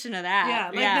description of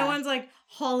that. Yeah. No one's like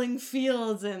hauling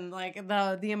fields and like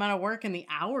the amount of work and the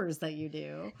hours that you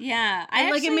do. Yeah.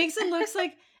 It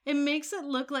makes it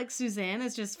look like Suzanne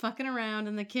is just fucking around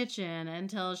in the kitchen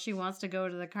until she wants to go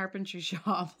to the carpentry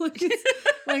shop.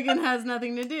 And has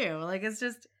nothing to do. Like, it's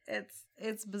just,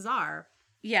 it's bizarre.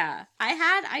 Yeah. I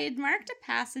had marked a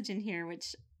passage in here,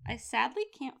 which I sadly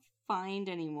can't find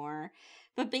anymore.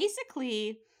 But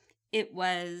basically, it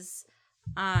was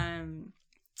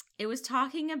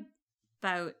talking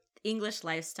about English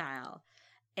lifestyle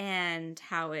and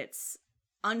how it's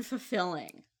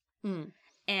unfulfilling. Mm.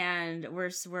 And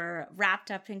we're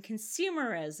wrapped up in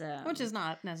consumerism. Which is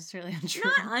not necessarily untrue.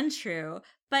 Not untrue,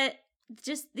 but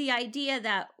just the idea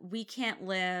that we can't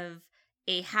live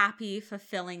a happy,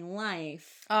 fulfilling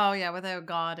life. Oh, yeah, without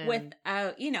God.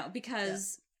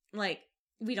 Because, like,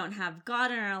 we don't have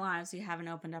God in our lives. We haven't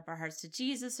opened up our hearts to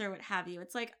Jesus or what have you.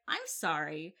 It's like, I'm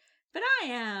sorry, but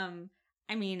I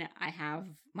have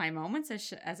my moments,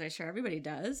 as I'm sure everybody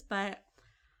does, but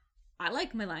I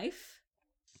like my life.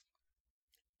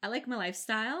 I like my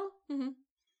lifestyle. Mm-hmm.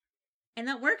 And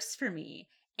that works for me.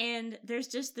 And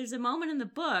there's a moment in the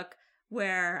book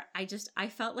where I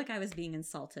felt like I was being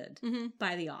insulted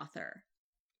by the author.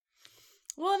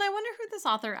 Well, and I wonder who this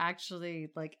author actually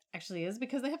is,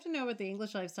 because they have to know about the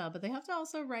English lifestyle, but they have to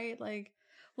also write like.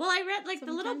 Well, I read like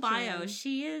the little bio.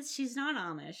 She's not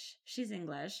Amish. She's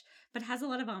English, but has a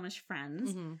lot of Amish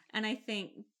friends, and I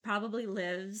think probably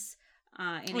lives in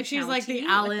a county. She's like the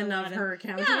Allen of her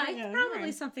county. Yeah,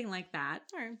 probably something like that.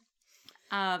 All right.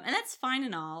 And that's fine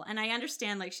and all, and I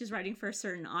understand like she's writing for a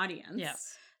certain audience.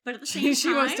 Yes. But at the same time, she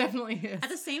most definitely is. At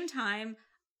the same time,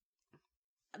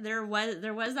 there was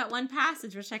that one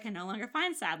passage which I can no longer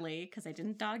find, sadly, because I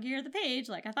didn't dog-ear the page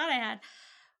like I thought I had,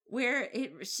 where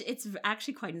it's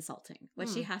actually quite insulting what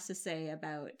she has to say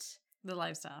about the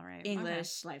lifestyle, right?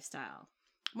 English lifestyle.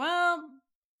 Well,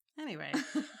 anyway,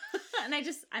 and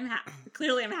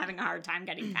I'm having a hard time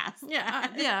getting past.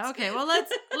 Yeah. Okay. Well,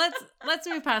 let's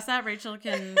move past that. Rachel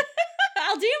can.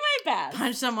 I'll do my best.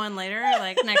 Punch someone later,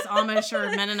 like next Amish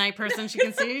or Mennonite person she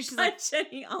can see. She's punch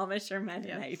any Amish or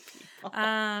Mennonite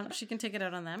people. She can take it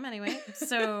out on them anyway.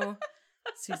 So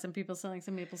see some people selling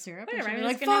some maple syrup. Whatever, and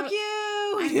she'll be like, "Fuck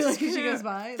you!" She goes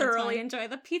by. Thoroughly enjoy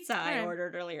the pizza I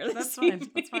ordered earlier. That's fine.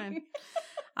 That's fine.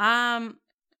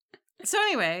 So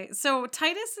anyway, so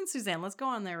Titus and Suzanne, let's go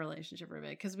on their relationship for a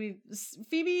bit, because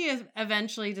Phoebe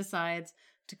eventually decides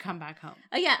to come back home.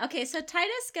 Oh yeah, okay. So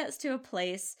Titus gets to a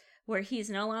place where he's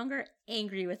no longer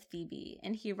angry with Phoebe,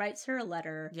 and he writes her a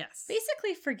letter,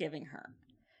 basically forgiving her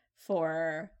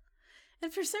for.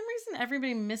 And for some reason,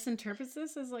 everybody misinterprets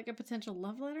this as like a potential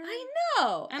love letter. I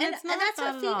know, and it's not that's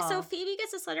that what Phoebe. at all. So Phoebe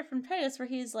gets this letter from Titus where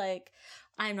he's like,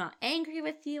 "I'm not angry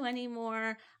with you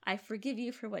anymore. I forgive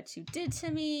you for what you did to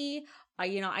me.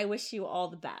 I wish you all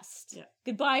the best. Yeah.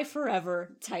 Goodbye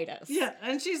forever, Titus." Yeah,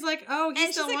 and she's like, "Oh,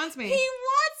 he still wants me. He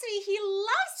wants me. He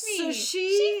loves me." So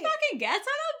she fucking gets on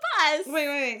a bus.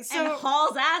 Wait. And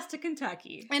hauls ass to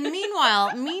Kentucky. And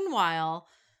meanwhile,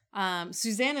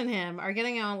 Suzanne and him are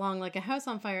getting along like a house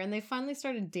on fire, and they finally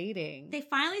started dating. They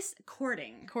finally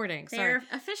courting. Sorry. They're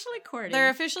officially courting. They're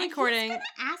officially courting. He's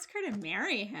gonna ask her to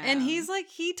marry him. And he's like,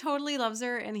 he totally loves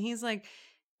her, and he's like,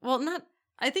 well, not.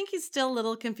 I think he's still a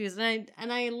little confused, and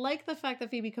I like the fact that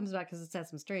Phoebe comes back because it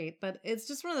sets him straight. But it's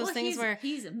just one of those things where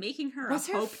he's making her what's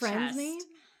a her hope friend's chest. name?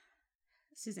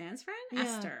 Suzanne's friend,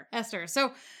 Yeah. Esther.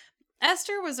 So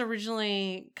Esther was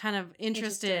originally kind of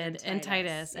interested in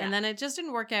Titus, and then it just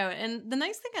didn't work out. And the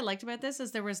nice thing I liked about this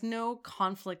is there was no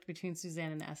conflict between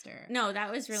Suzanne and Esther. No,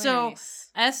 that was really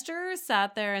nice. Esther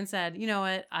sat there and said, "You know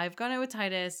what? I've gone out with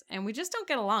Titus, and we just don't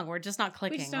get along. We're just not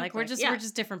clicking. We're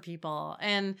just different people."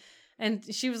 And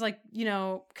she was like, you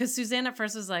know, because Suzanne at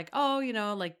first was like, "Oh, you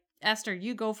know, like Esther,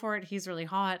 you go for it. He's really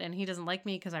hot, and he doesn't like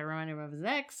me because I remind him of his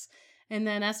ex." And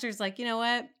then Esther's like, "You know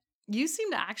what? You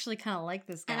seem to actually kind of like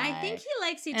this guy." And I think he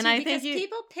likes you too, because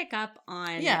people pick up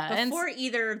on before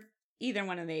either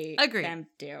one of them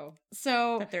do.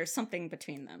 So that there's something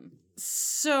between them.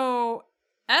 So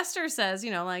Esther says,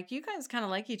 you know, like, you guys kind of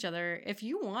like each other. If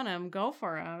you want him, go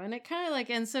for him. And it kind of like,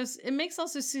 and so it makes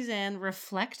also Suzanne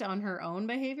reflect on her own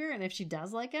behavior and if she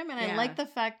does like him. And I like the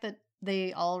fact that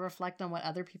they all reflect on what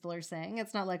other people are saying.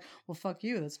 It's not like, well, fuck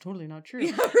you. That's totally not true.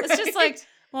 Yeah, right. It's just like,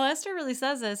 well, Esther really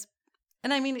says this.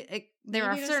 And I mean, there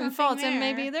are certain faults, and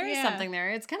maybe there is something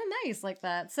there. It's kind of nice like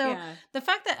that. So the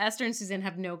fact that Esther and Suzanne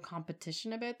have no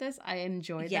competition about this, I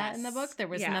enjoyed that in the book. There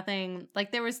was nothing,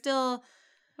 like, there was still...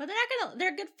 Well,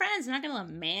 they're good friends. They're not gonna let a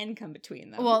man come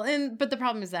between them. Well, but the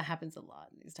problem is that happens a lot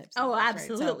in these types of books,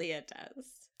 absolutely, right? It does.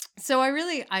 So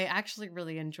I actually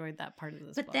really enjoyed that part of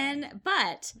this book.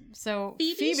 So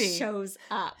Phoebe shows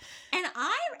up. And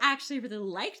I actually really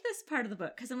liked this part of the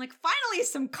book because I'm like, finally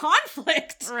some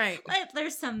conflict. Right. Like,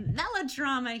 there's some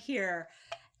melodrama here.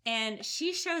 And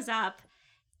she shows up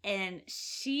and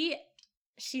she's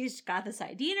got this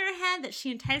idea in her head that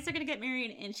she and Titus are going to get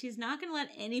married, and she's not going to let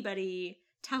anybody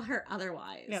tell her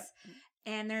otherwise. Yep.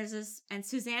 And and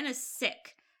Suzanne is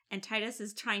sick. And Titus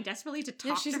is trying desperately to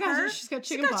talk to her. She's got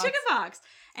chicken pox.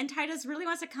 And Titus really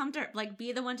wants to come to her, like,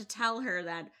 be the one to tell her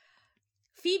that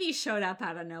Phoebe showed up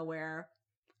out of nowhere.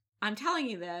 I'm telling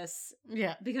you this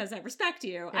because I respect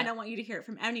you. I don't want you to hear it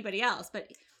from anybody else.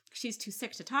 But she's too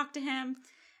sick to talk to him.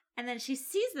 And then she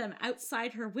sees them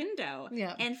outside her window.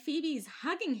 Yeah. And Phoebe's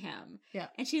hugging him. Yeah.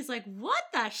 And she's like, what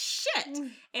the shit?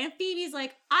 And Phoebe's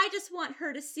like, I just want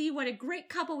her to see what a great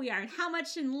couple we are and how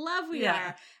much in love we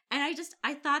are. And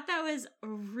I thought that was a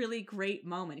really great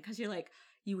moment because you're like,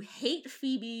 you hate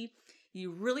Phoebe,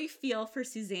 you really feel for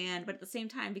Suzanne, but at the same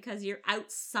time, because you're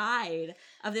outside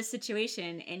of this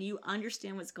situation and you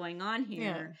understand what's going on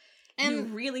here, and you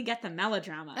really get the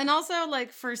melodrama. And also,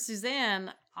 like, for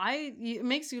Suzanne, it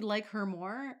makes you like her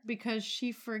more because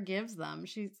she forgives them.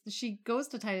 She goes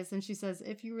to Titus and she says,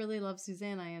 if you really love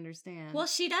Suzanne, I understand. Well,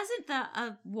 she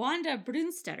doesn't, Wanda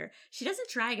Brunstetter, she doesn't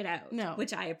drag it out. No.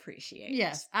 Which I appreciate.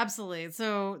 Yes, absolutely.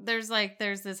 So there's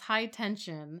this high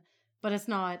tension, but it's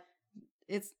not,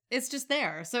 it's just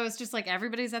there. So it's just like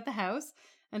everybody's at the house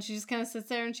and she just kind of sits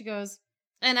there and she goes,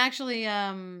 and actually,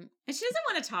 and she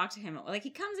doesn't want to talk to him. Like, he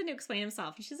comes in to explain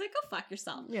himself and she's like, go fuck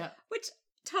yourself. Yeah. Which,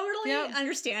 totally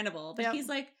understandable. But he's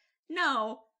like,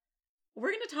 no,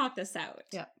 we're going to talk this out.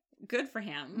 Yeah. Good for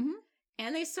him. Mm-hmm.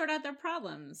 And they sort out their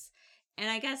problems. And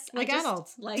I guess...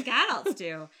 adults. Like adults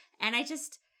do. And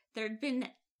there'd been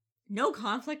no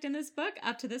conflict in this book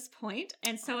up to this point.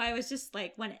 And so I was just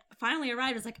like, when it finally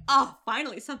arrived, I was like, oh,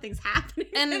 finally something's happening.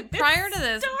 And prior to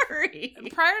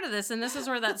this, and this is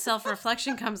where that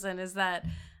self-reflection comes in, is that...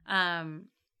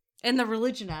 and the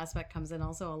religion aspect comes in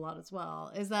also a lot as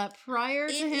well, is that prior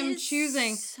to him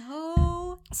choosing...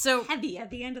 so heavy at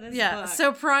the end of this book.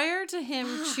 So prior to him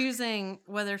choosing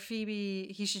whether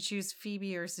he should choose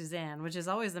Phoebe or Suzanne, which is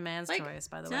always the man's choice,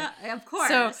 by the way. Of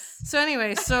course. So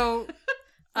anyway,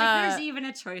 there's even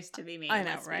a choice to be made. I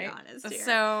know, let's right? Be honest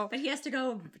here. But he has to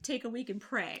go take a week and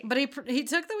pray. But he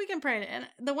took the week and prayed. And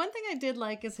the one thing I did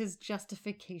like is his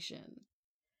justification.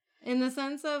 In the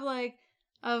sense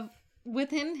of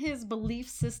within his belief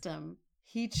system,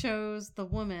 he chose the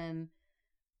woman,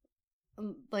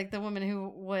 like the woman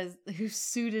who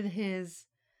suited his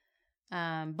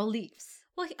beliefs.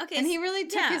 Well, okay, and he really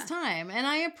took his time, and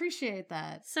I appreciate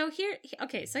that. So here's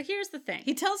the thing.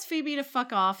 He tells Phoebe to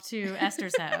fuck off to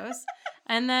Esther's house,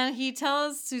 and then he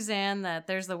tells Suzanne that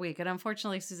there's the week, and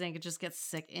unfortunately, Suzanne could just get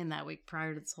sick in that week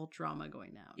prior to this whole drama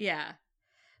going down. Yeah,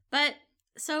 but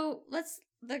so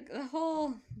the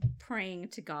whole praying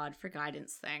to God for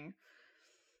guidance thing.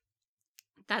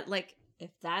 That, like,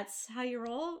 if that's how you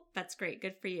roll, that's great,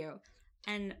 good for you.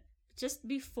 And just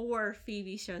before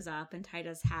Phoebe shows up and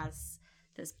Titus has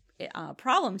this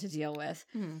problem to deal with.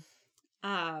 Mm.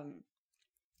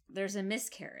 There's a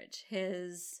miscarriage.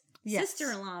 His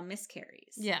sister-in-law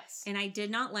miscarries. Yes. And I did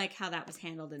not like how that was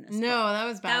handled in this No, book. that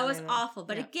was bad. That was awful.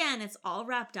 But again, it's all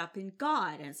wrapped up in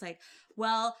God. And it's like,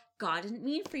 well, God didn't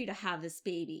mean for you to have this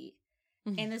baby.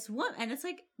 And this woman, and it's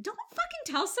like, don't fucking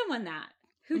tell someone that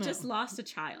who just lost a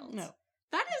child. No.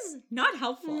 That is not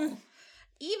helpful.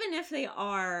 Even if they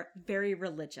are very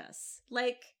religious.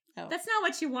 Like, that's not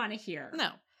what you want to hear.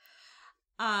 No.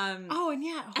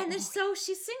 And then so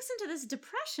she sinks into this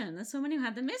depression, this woman who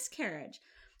had the miscarriage.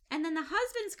 And then the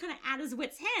husband's kind of at his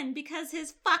wit's end because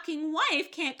his fucking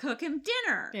wife can't cook him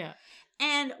dinner. Yeah.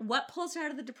 And what pulls her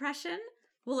out of the depression?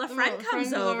 Well, a friend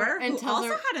comes over who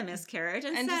also had a miscarriage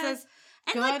and says,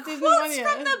 and God like didn't quotes want you.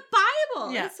 from the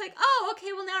Bible. Yeah. It's like, oh,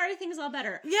 okay, well now everything's all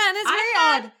better. Yeah, and it's very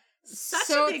odd. Such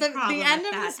a big problem the end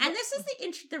with of that. this, and this is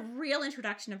the real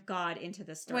introduction of God into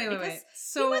this story. Wait.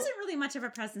 So he wasn't really much of a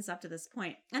presence up to this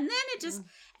point. And then it just,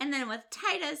 and then with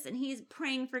Titus, and he's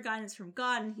praying for guidance from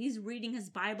God, and he's reading his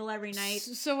Bible every night.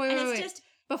 So wait. Just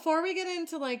before we get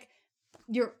into like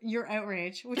your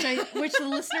outrage, which the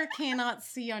listener cannot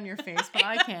see on your face, but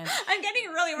I can. I'm getting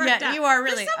really worked up. Yeah, you are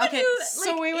really okay. Who,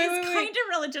 so wait, is kind of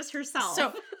religious herself.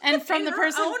 So and from the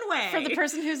person own way. from the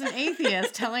person who's an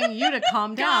atheist telling you to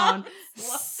calm down.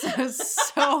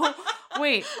 So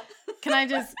wait, can I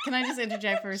just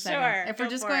interject for a second? Sure. If we're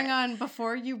just going on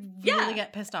before you really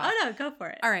get pissed off. Oh no, go for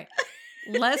it. All right,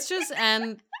 let's just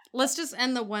end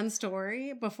the one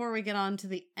story before we get on to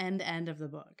the end of the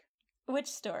book. Which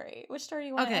story? Which story do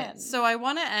you want to end? Okay, so I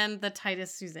want to end the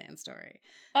Titus Suzanne story.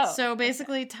 Oh. So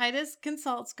basically, Titus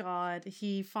consults God.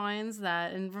 He finds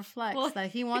that and reflects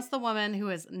that he wants the woman who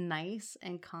is nice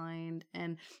and kind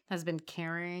and has been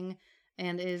caring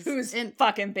and who's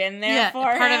fucking been there for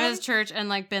part him. of his church and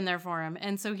like been there for him.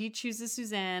 And so he chooses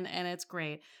Suzanne, and it's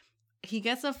great. He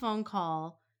gets a phone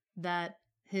call that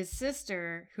his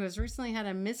sister, who has recently had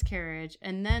a miscarriage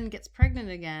and then gets pregnant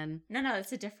again. No,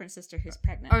 it's a different sister who's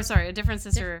pregnant. Oh, sorry, a different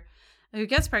sister who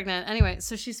gets pregnant. Anyway,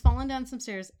 so she's fallen down some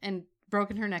stairs and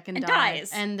broken her neck and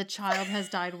dies. And the child has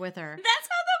died with her. That's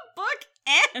how the book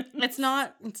ends.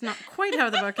 It's not quite how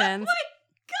the book ends. Oh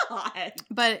my God.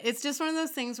 But it's just one of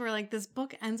those things where like this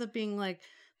book ends up being like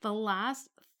the last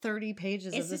 30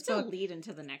 pages of this book. It's a lead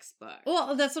into the next book.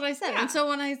 Well, that's what I said. Yeah. And so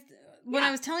when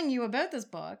I was telling you about this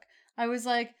book, I was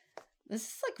like, this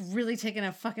is like really taking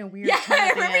a fucking weird turn.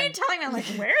 I remember you telling me, I'm like,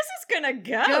 where is this gonna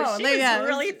go? She's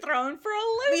really thrown for a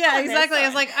loop. Yeah, exactly. I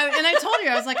was like, and I told you,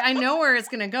 I was like, I know where it's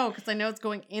gonna go because I know it's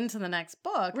going into the next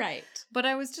book. Right. But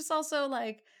I was just also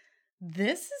like,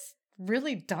 this is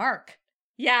really dark.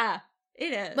 Yeah,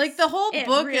 it is. Like the whole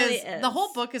book really is the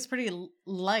whole book is pretty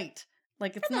light.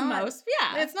 Like it's not most.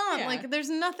 Yeah, it's not like there's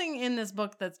nothing in this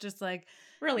book that's just like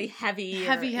really heavier.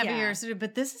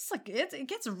 But this is like it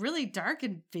gets really dark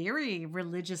and very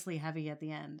religiously heavy at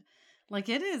the end. Like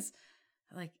it is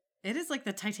like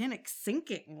the Titanic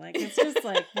sinking. Like it's just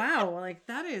like wow, like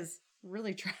that is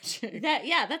really tragic.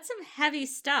 That's some heavy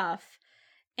stuff.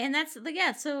 And that's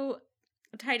so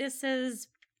Titus's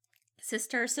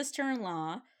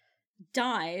sister-in-law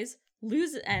dies,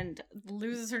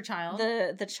 loses her child.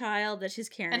 The child that she's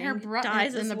carrying and her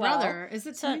dies and as the well. brother. Is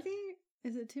it Timothy?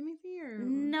 Is it Timothy or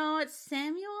no? It's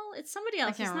Samuel. It's somebody else.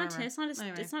 I can't remember.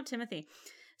 It's not Timothy.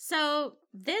 So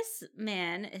this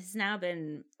man has now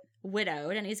been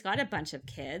widowed and he's got a bunch of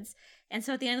kids. And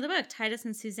so at the end of the book, Titus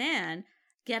and Suzanne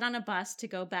get on a bus to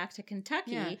go back to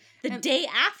Kentucky. The day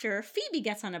after, Phoebe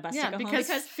gets on a bus to go home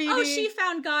because she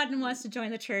found God and wants to join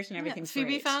the church and everything's Phoebe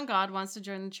great. found God, wants to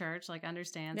join the church, like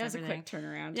understands that was everything. A quick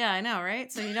turnaround. Yeah, I know,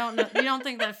 right? So you don't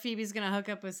think that Phoebe's gonna hook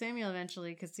up with Samuel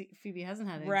eventually because Phoebe hasn't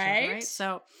had any children, right?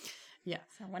 So yeah,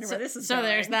 so I wonder where this is so going.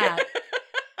 There's that.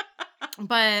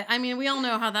 But I mean, we all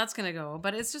know how that's gonna go.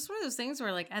 But it's just one of those things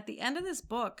where, like, at the end of this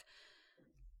book,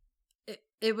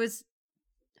 it was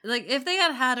like if they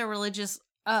had a religious.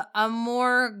 A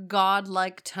more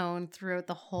godlike tone throughout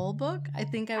the whole book. I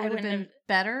think I would have been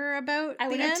better about. I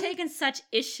would have taken such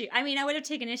issue. I mean, I would have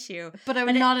taken issue, but I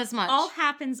would not as much. All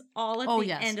happens at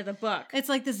the end of the book. It's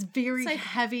like this very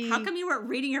heavy. How come you weren't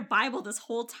reading your Bible this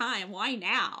whole time? Why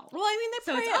now? Well, I mean, they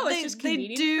pray. It's just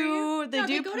convenient for you?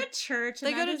 They go to church.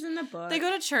 They go to in the book. They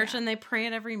go to church and they pray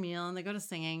at every meal and they go to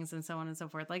singings and so on and so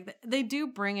forth. Like they do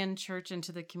bring in church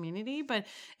into the community, but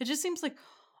it just seems like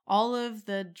all of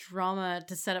the drama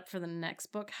to set up for the next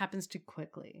book happens too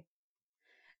quickly.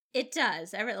 It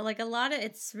does. Like a lot of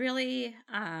it's really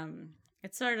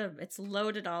it's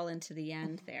loaded all into the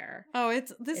end there. Oh,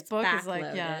 this book is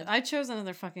like, yeah, I chose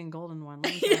another fucking golden one.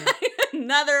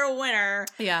 Another winner.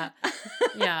 Yeah.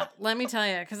 Yeah. Let me tell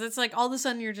you. Because it's like all of a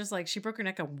sudden you're just like, she broke her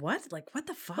neck. What? Like, what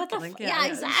the fuck? Yeah,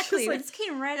 exactly. It just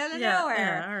came right out of nowhere.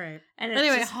 Yeah, all right. And it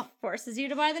just forces you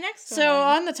to buy the next one. So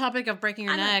on the topic of breaking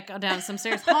your neck down some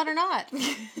stairs, hot or not?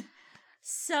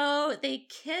 So they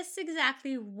kiss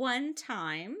exactly one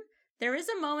time. There is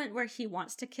a moment where he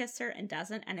wants to kiss her and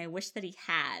doesn't, and I wish that he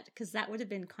had, because that would have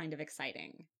been kind of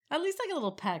exciting. At least like a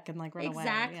little peck and like run away.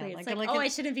 Exactly. Yeah, it's like I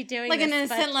shouldn't be doing this. Like an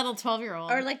innocent little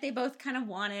 12-year-old. Or like they both kind of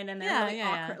wanted and they're really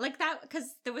awkward. Like that,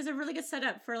 because there was a really good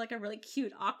setup for like a really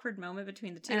cute, awkward moment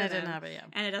between the two of them. And it didn't happen, yeah.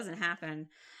 And it doesn't happen.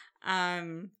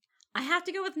 I have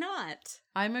to go with not.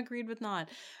 I'm agreed with not.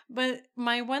 But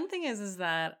my one thing is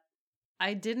that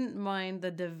I didn't mind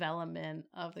the development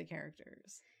of the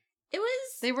characters.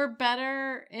 They were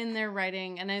better in their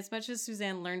writing, and as much as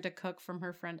Suzanne learned to cook from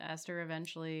her friend Esther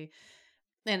eventually,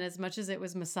 and as much as it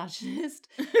was misogynist,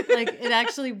 like it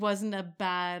actually wasn't a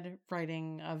bad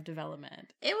writing of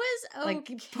development. It was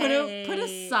okay. Like put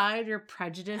aside your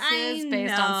prejudices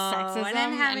based on sexism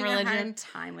and religion. A hard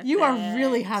time with you are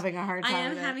really having a hard time. I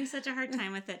am having such a hard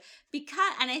time with it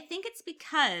and I think it's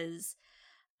because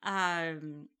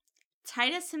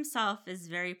Titus himself is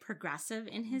very progressive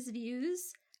in his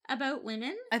views about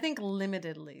women. I think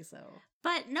limitedly so.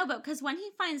 But because when he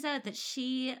finds out that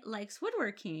she likes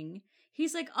woodworking,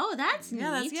 he's like, oh, that's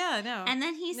neat. I know. And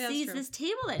then he sees this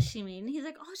table that she made, and he's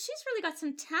like, oh, she's really got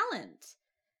some talent.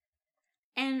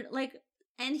 And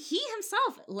he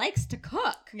himself likes to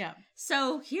cook. Yeah.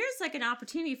 So here's like an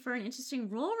opportunity for an interesting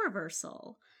role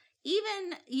reversal.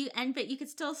 But you could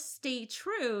still stay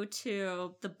true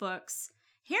to the book's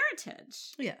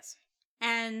heritage. Yes.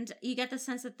 And you get the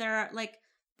sense that their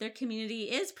community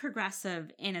is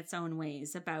progressive in its own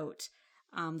ways about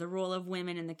the role of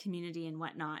women in the community and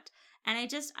whatnot. And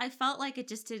I felt like it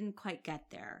just didn't quite get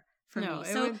there for me.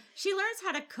 So she learns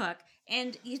how to cook,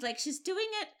 and she's doing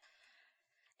it.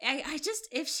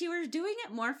 If she were doing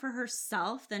it more for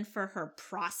herself than for her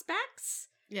prospects,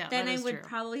 then I would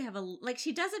probably have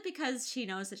she does it because she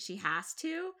knows that she has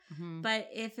to. Mm-hmm. But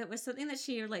if it was something that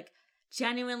she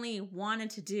genuinely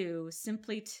wanted to do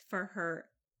simply for her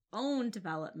own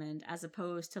development, as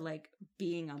opposed to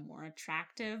being a more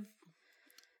attractive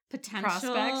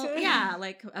potential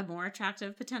a more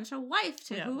attractive potential wife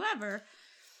to whoever.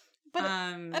 But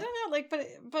I don't know,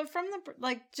 but from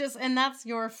the and that's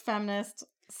your feminist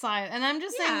side, and I'm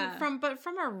just saying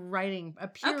from a writing, a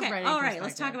pure writing. All right,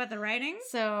 let's talk about the writing.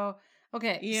 So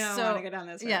okay, you don't want to go down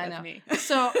this road I know. Me.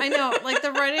 So I know,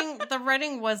 the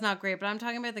writing was not great, but I'm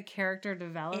talking about the character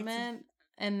development,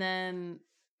 and then.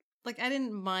 I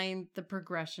didn't mind the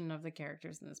progression of the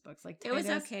characters in this book. It was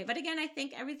okay, but again, I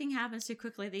think everything happens too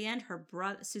quickly at the end. Her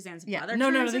brother, Suzanne's brother,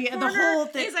 the whole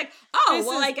thing. He's like,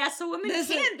 I guess a woman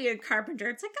can be a carpenter.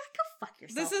 It's like, go fuck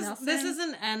yourself. This is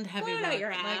an end heavy book.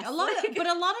 Your ass. But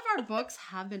a lot of our books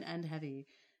have been end heavy.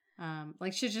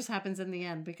 Shit just happens in the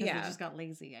end because they just got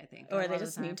lazy, I think. Or they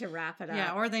just need to wrap it up.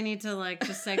 Yeah, or they need to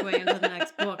just segue into the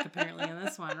next book, apparently, in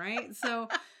this one, right? So,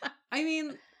 I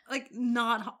mean,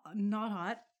 not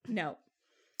hot. No.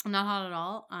 Not hot at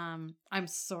all. I'm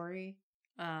sorry.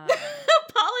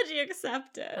 Apology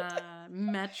accepted.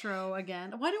 Metro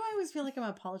again. Why do I always feel like I'm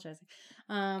apologizing?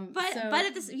 But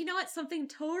at this, you know what? Something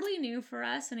totally new for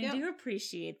us, and I do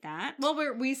appreciate that.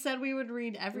 Well, we said we would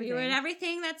read everything. We read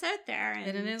everything that's out there, and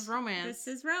it is romance. This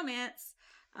is romance.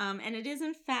 And it is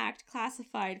in fact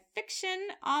classified fiction,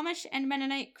 Amish, and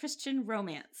Mennonite Christian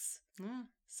romance. Mm.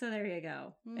 So there you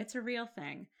go. It's a real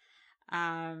thing.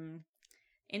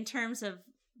 In terms of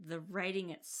the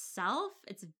writing itself,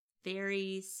 it's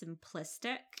very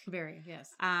simplistic. Very,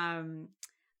 yes.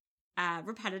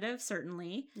 Repetitive,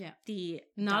 certainly. Yeah.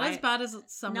 Not as bad as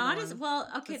some. Not as well.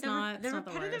 Okay, the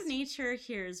repetitive nature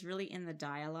here is really in the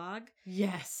dialogue.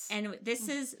 Yes. And this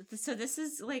is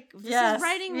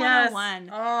writing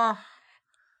 101. Oh.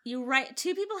 You write,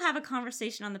 two people have a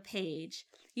conversation on the page.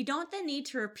 You don't then need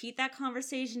to repeat that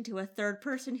conversation to a third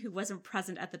person who wasn't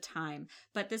present at the time.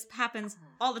 But this happens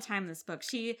all the time in this book.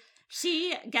 She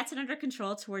gets it under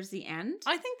control towards the end.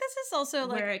 I think this is also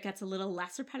where it gets a little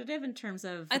less repetitive in terms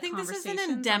of I think this is an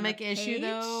endemic issue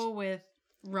though with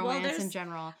romance in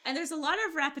general. And there's a lot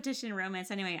of repetition in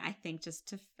romance anyway, I think,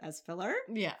 just as filler.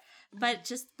 Yeah. But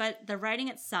the writing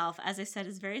itself, as I said,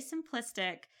 is very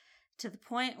simplistic to the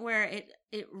point where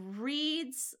it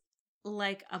reads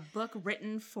like a book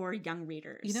written for young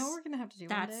readers. You know what we're gonna have to do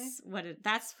one day?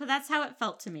 That's how it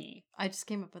felt to me. I just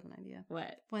came up with an idea.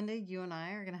 What? One day you and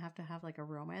I are gonna have to have like a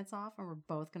romance off, and we're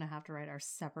both gonna have to write our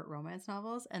separate romance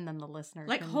novels, and then the listener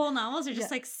like whole novels or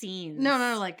just like scenes.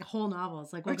 No, like whole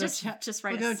novels. Like we'll just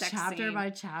write we'll a go sex chapter scene.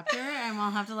 by chapter, and we'll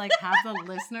have to like have the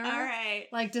listener All right,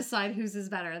 like decide whose is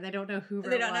better. They don't know who.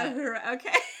 They don't know who.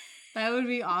 Okay. That would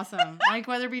be awesome. Like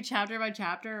whether it be chapter by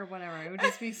chapter or whatever, it would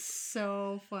just be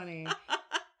so funny.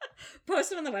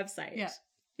 Post it on the website. Yeah.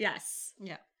 Yes.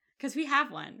 Yeah. Because we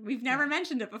have one. We've never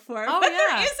mentioned it before. Oh, but yeah.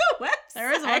 There is a website.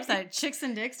 There is a website,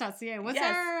 chicksanddicks.ca.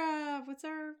 What's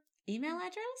our email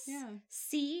address? Yeah.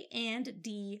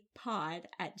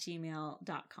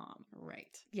 canddpod@gmail.com.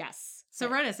 Right. Yes. So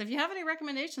write us. If you have any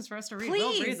recommendations for us to read,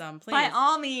 please, we'll read them. Please. By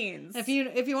all means. If you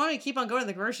want me to keep on going to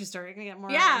the grocery store, you're going to get more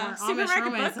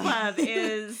Supermarket Amish book club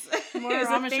is, more is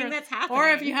a Amish thing that's happening. Or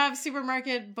if you have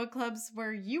supermarket book clubs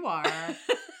where you are,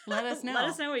 let us know. Let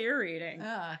us know what you're reading.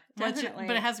 Definitely.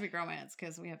 But it has to be romance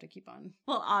because we have to keep on.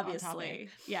 Well, obviously.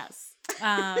 Yes.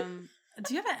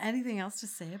 Do you have anything else to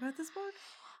say about this book?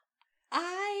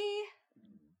 I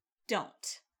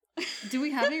don't. Do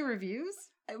we have any reviews?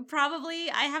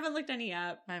 Probably. I haven't looked any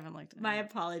up. I haven't looked. My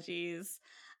apologies.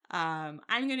 I'm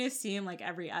going to assume like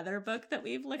every other book that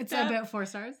we've looked it's up. about 4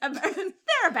 stars.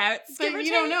 Thereabouts. But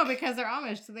you don't know because they're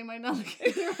Amish, so they might not look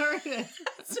at their That's right.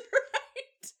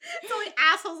 It's only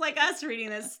assholes like us reading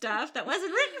this stuff that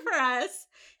wasn't written for us,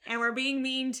 and we're being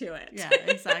mean to it. Yeah,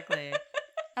 exactly.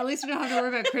 At least we don't have to worry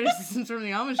about criticisms from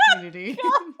the Amish community.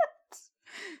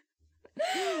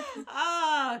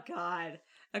 Oh, God.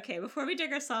 Okay, before we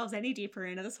dig ourselves any deeper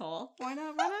into this hole. Why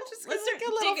not just let's get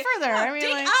a little further? Up, I mean,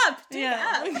 dig up.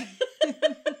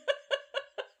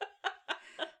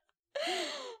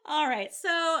 All right,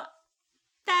 so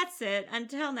that's it.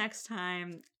 Until next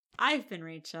time, I've been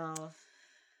Rachel.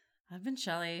 I've been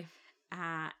Shelley.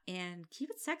 And keep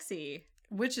it sexy.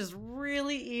 Which is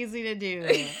really easy to do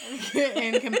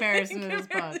in comparison to this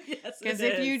book. Because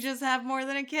if you just have more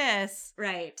than a kiss,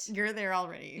 right, you're there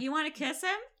already. You want to kiss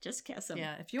him? Just kiss him.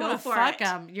 Yeah, if you want to fuck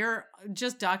him, you're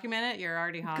just document it. You're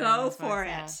already hot. Go for it.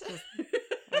 Yeah,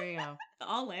 there you go.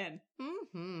 All in.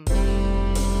 Mm-hmm.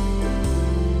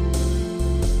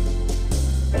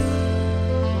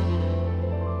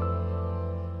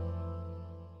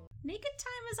 Naked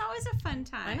time is always a fun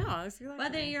time. I know.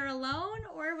 Whether you're alone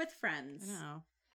or with friends. I know.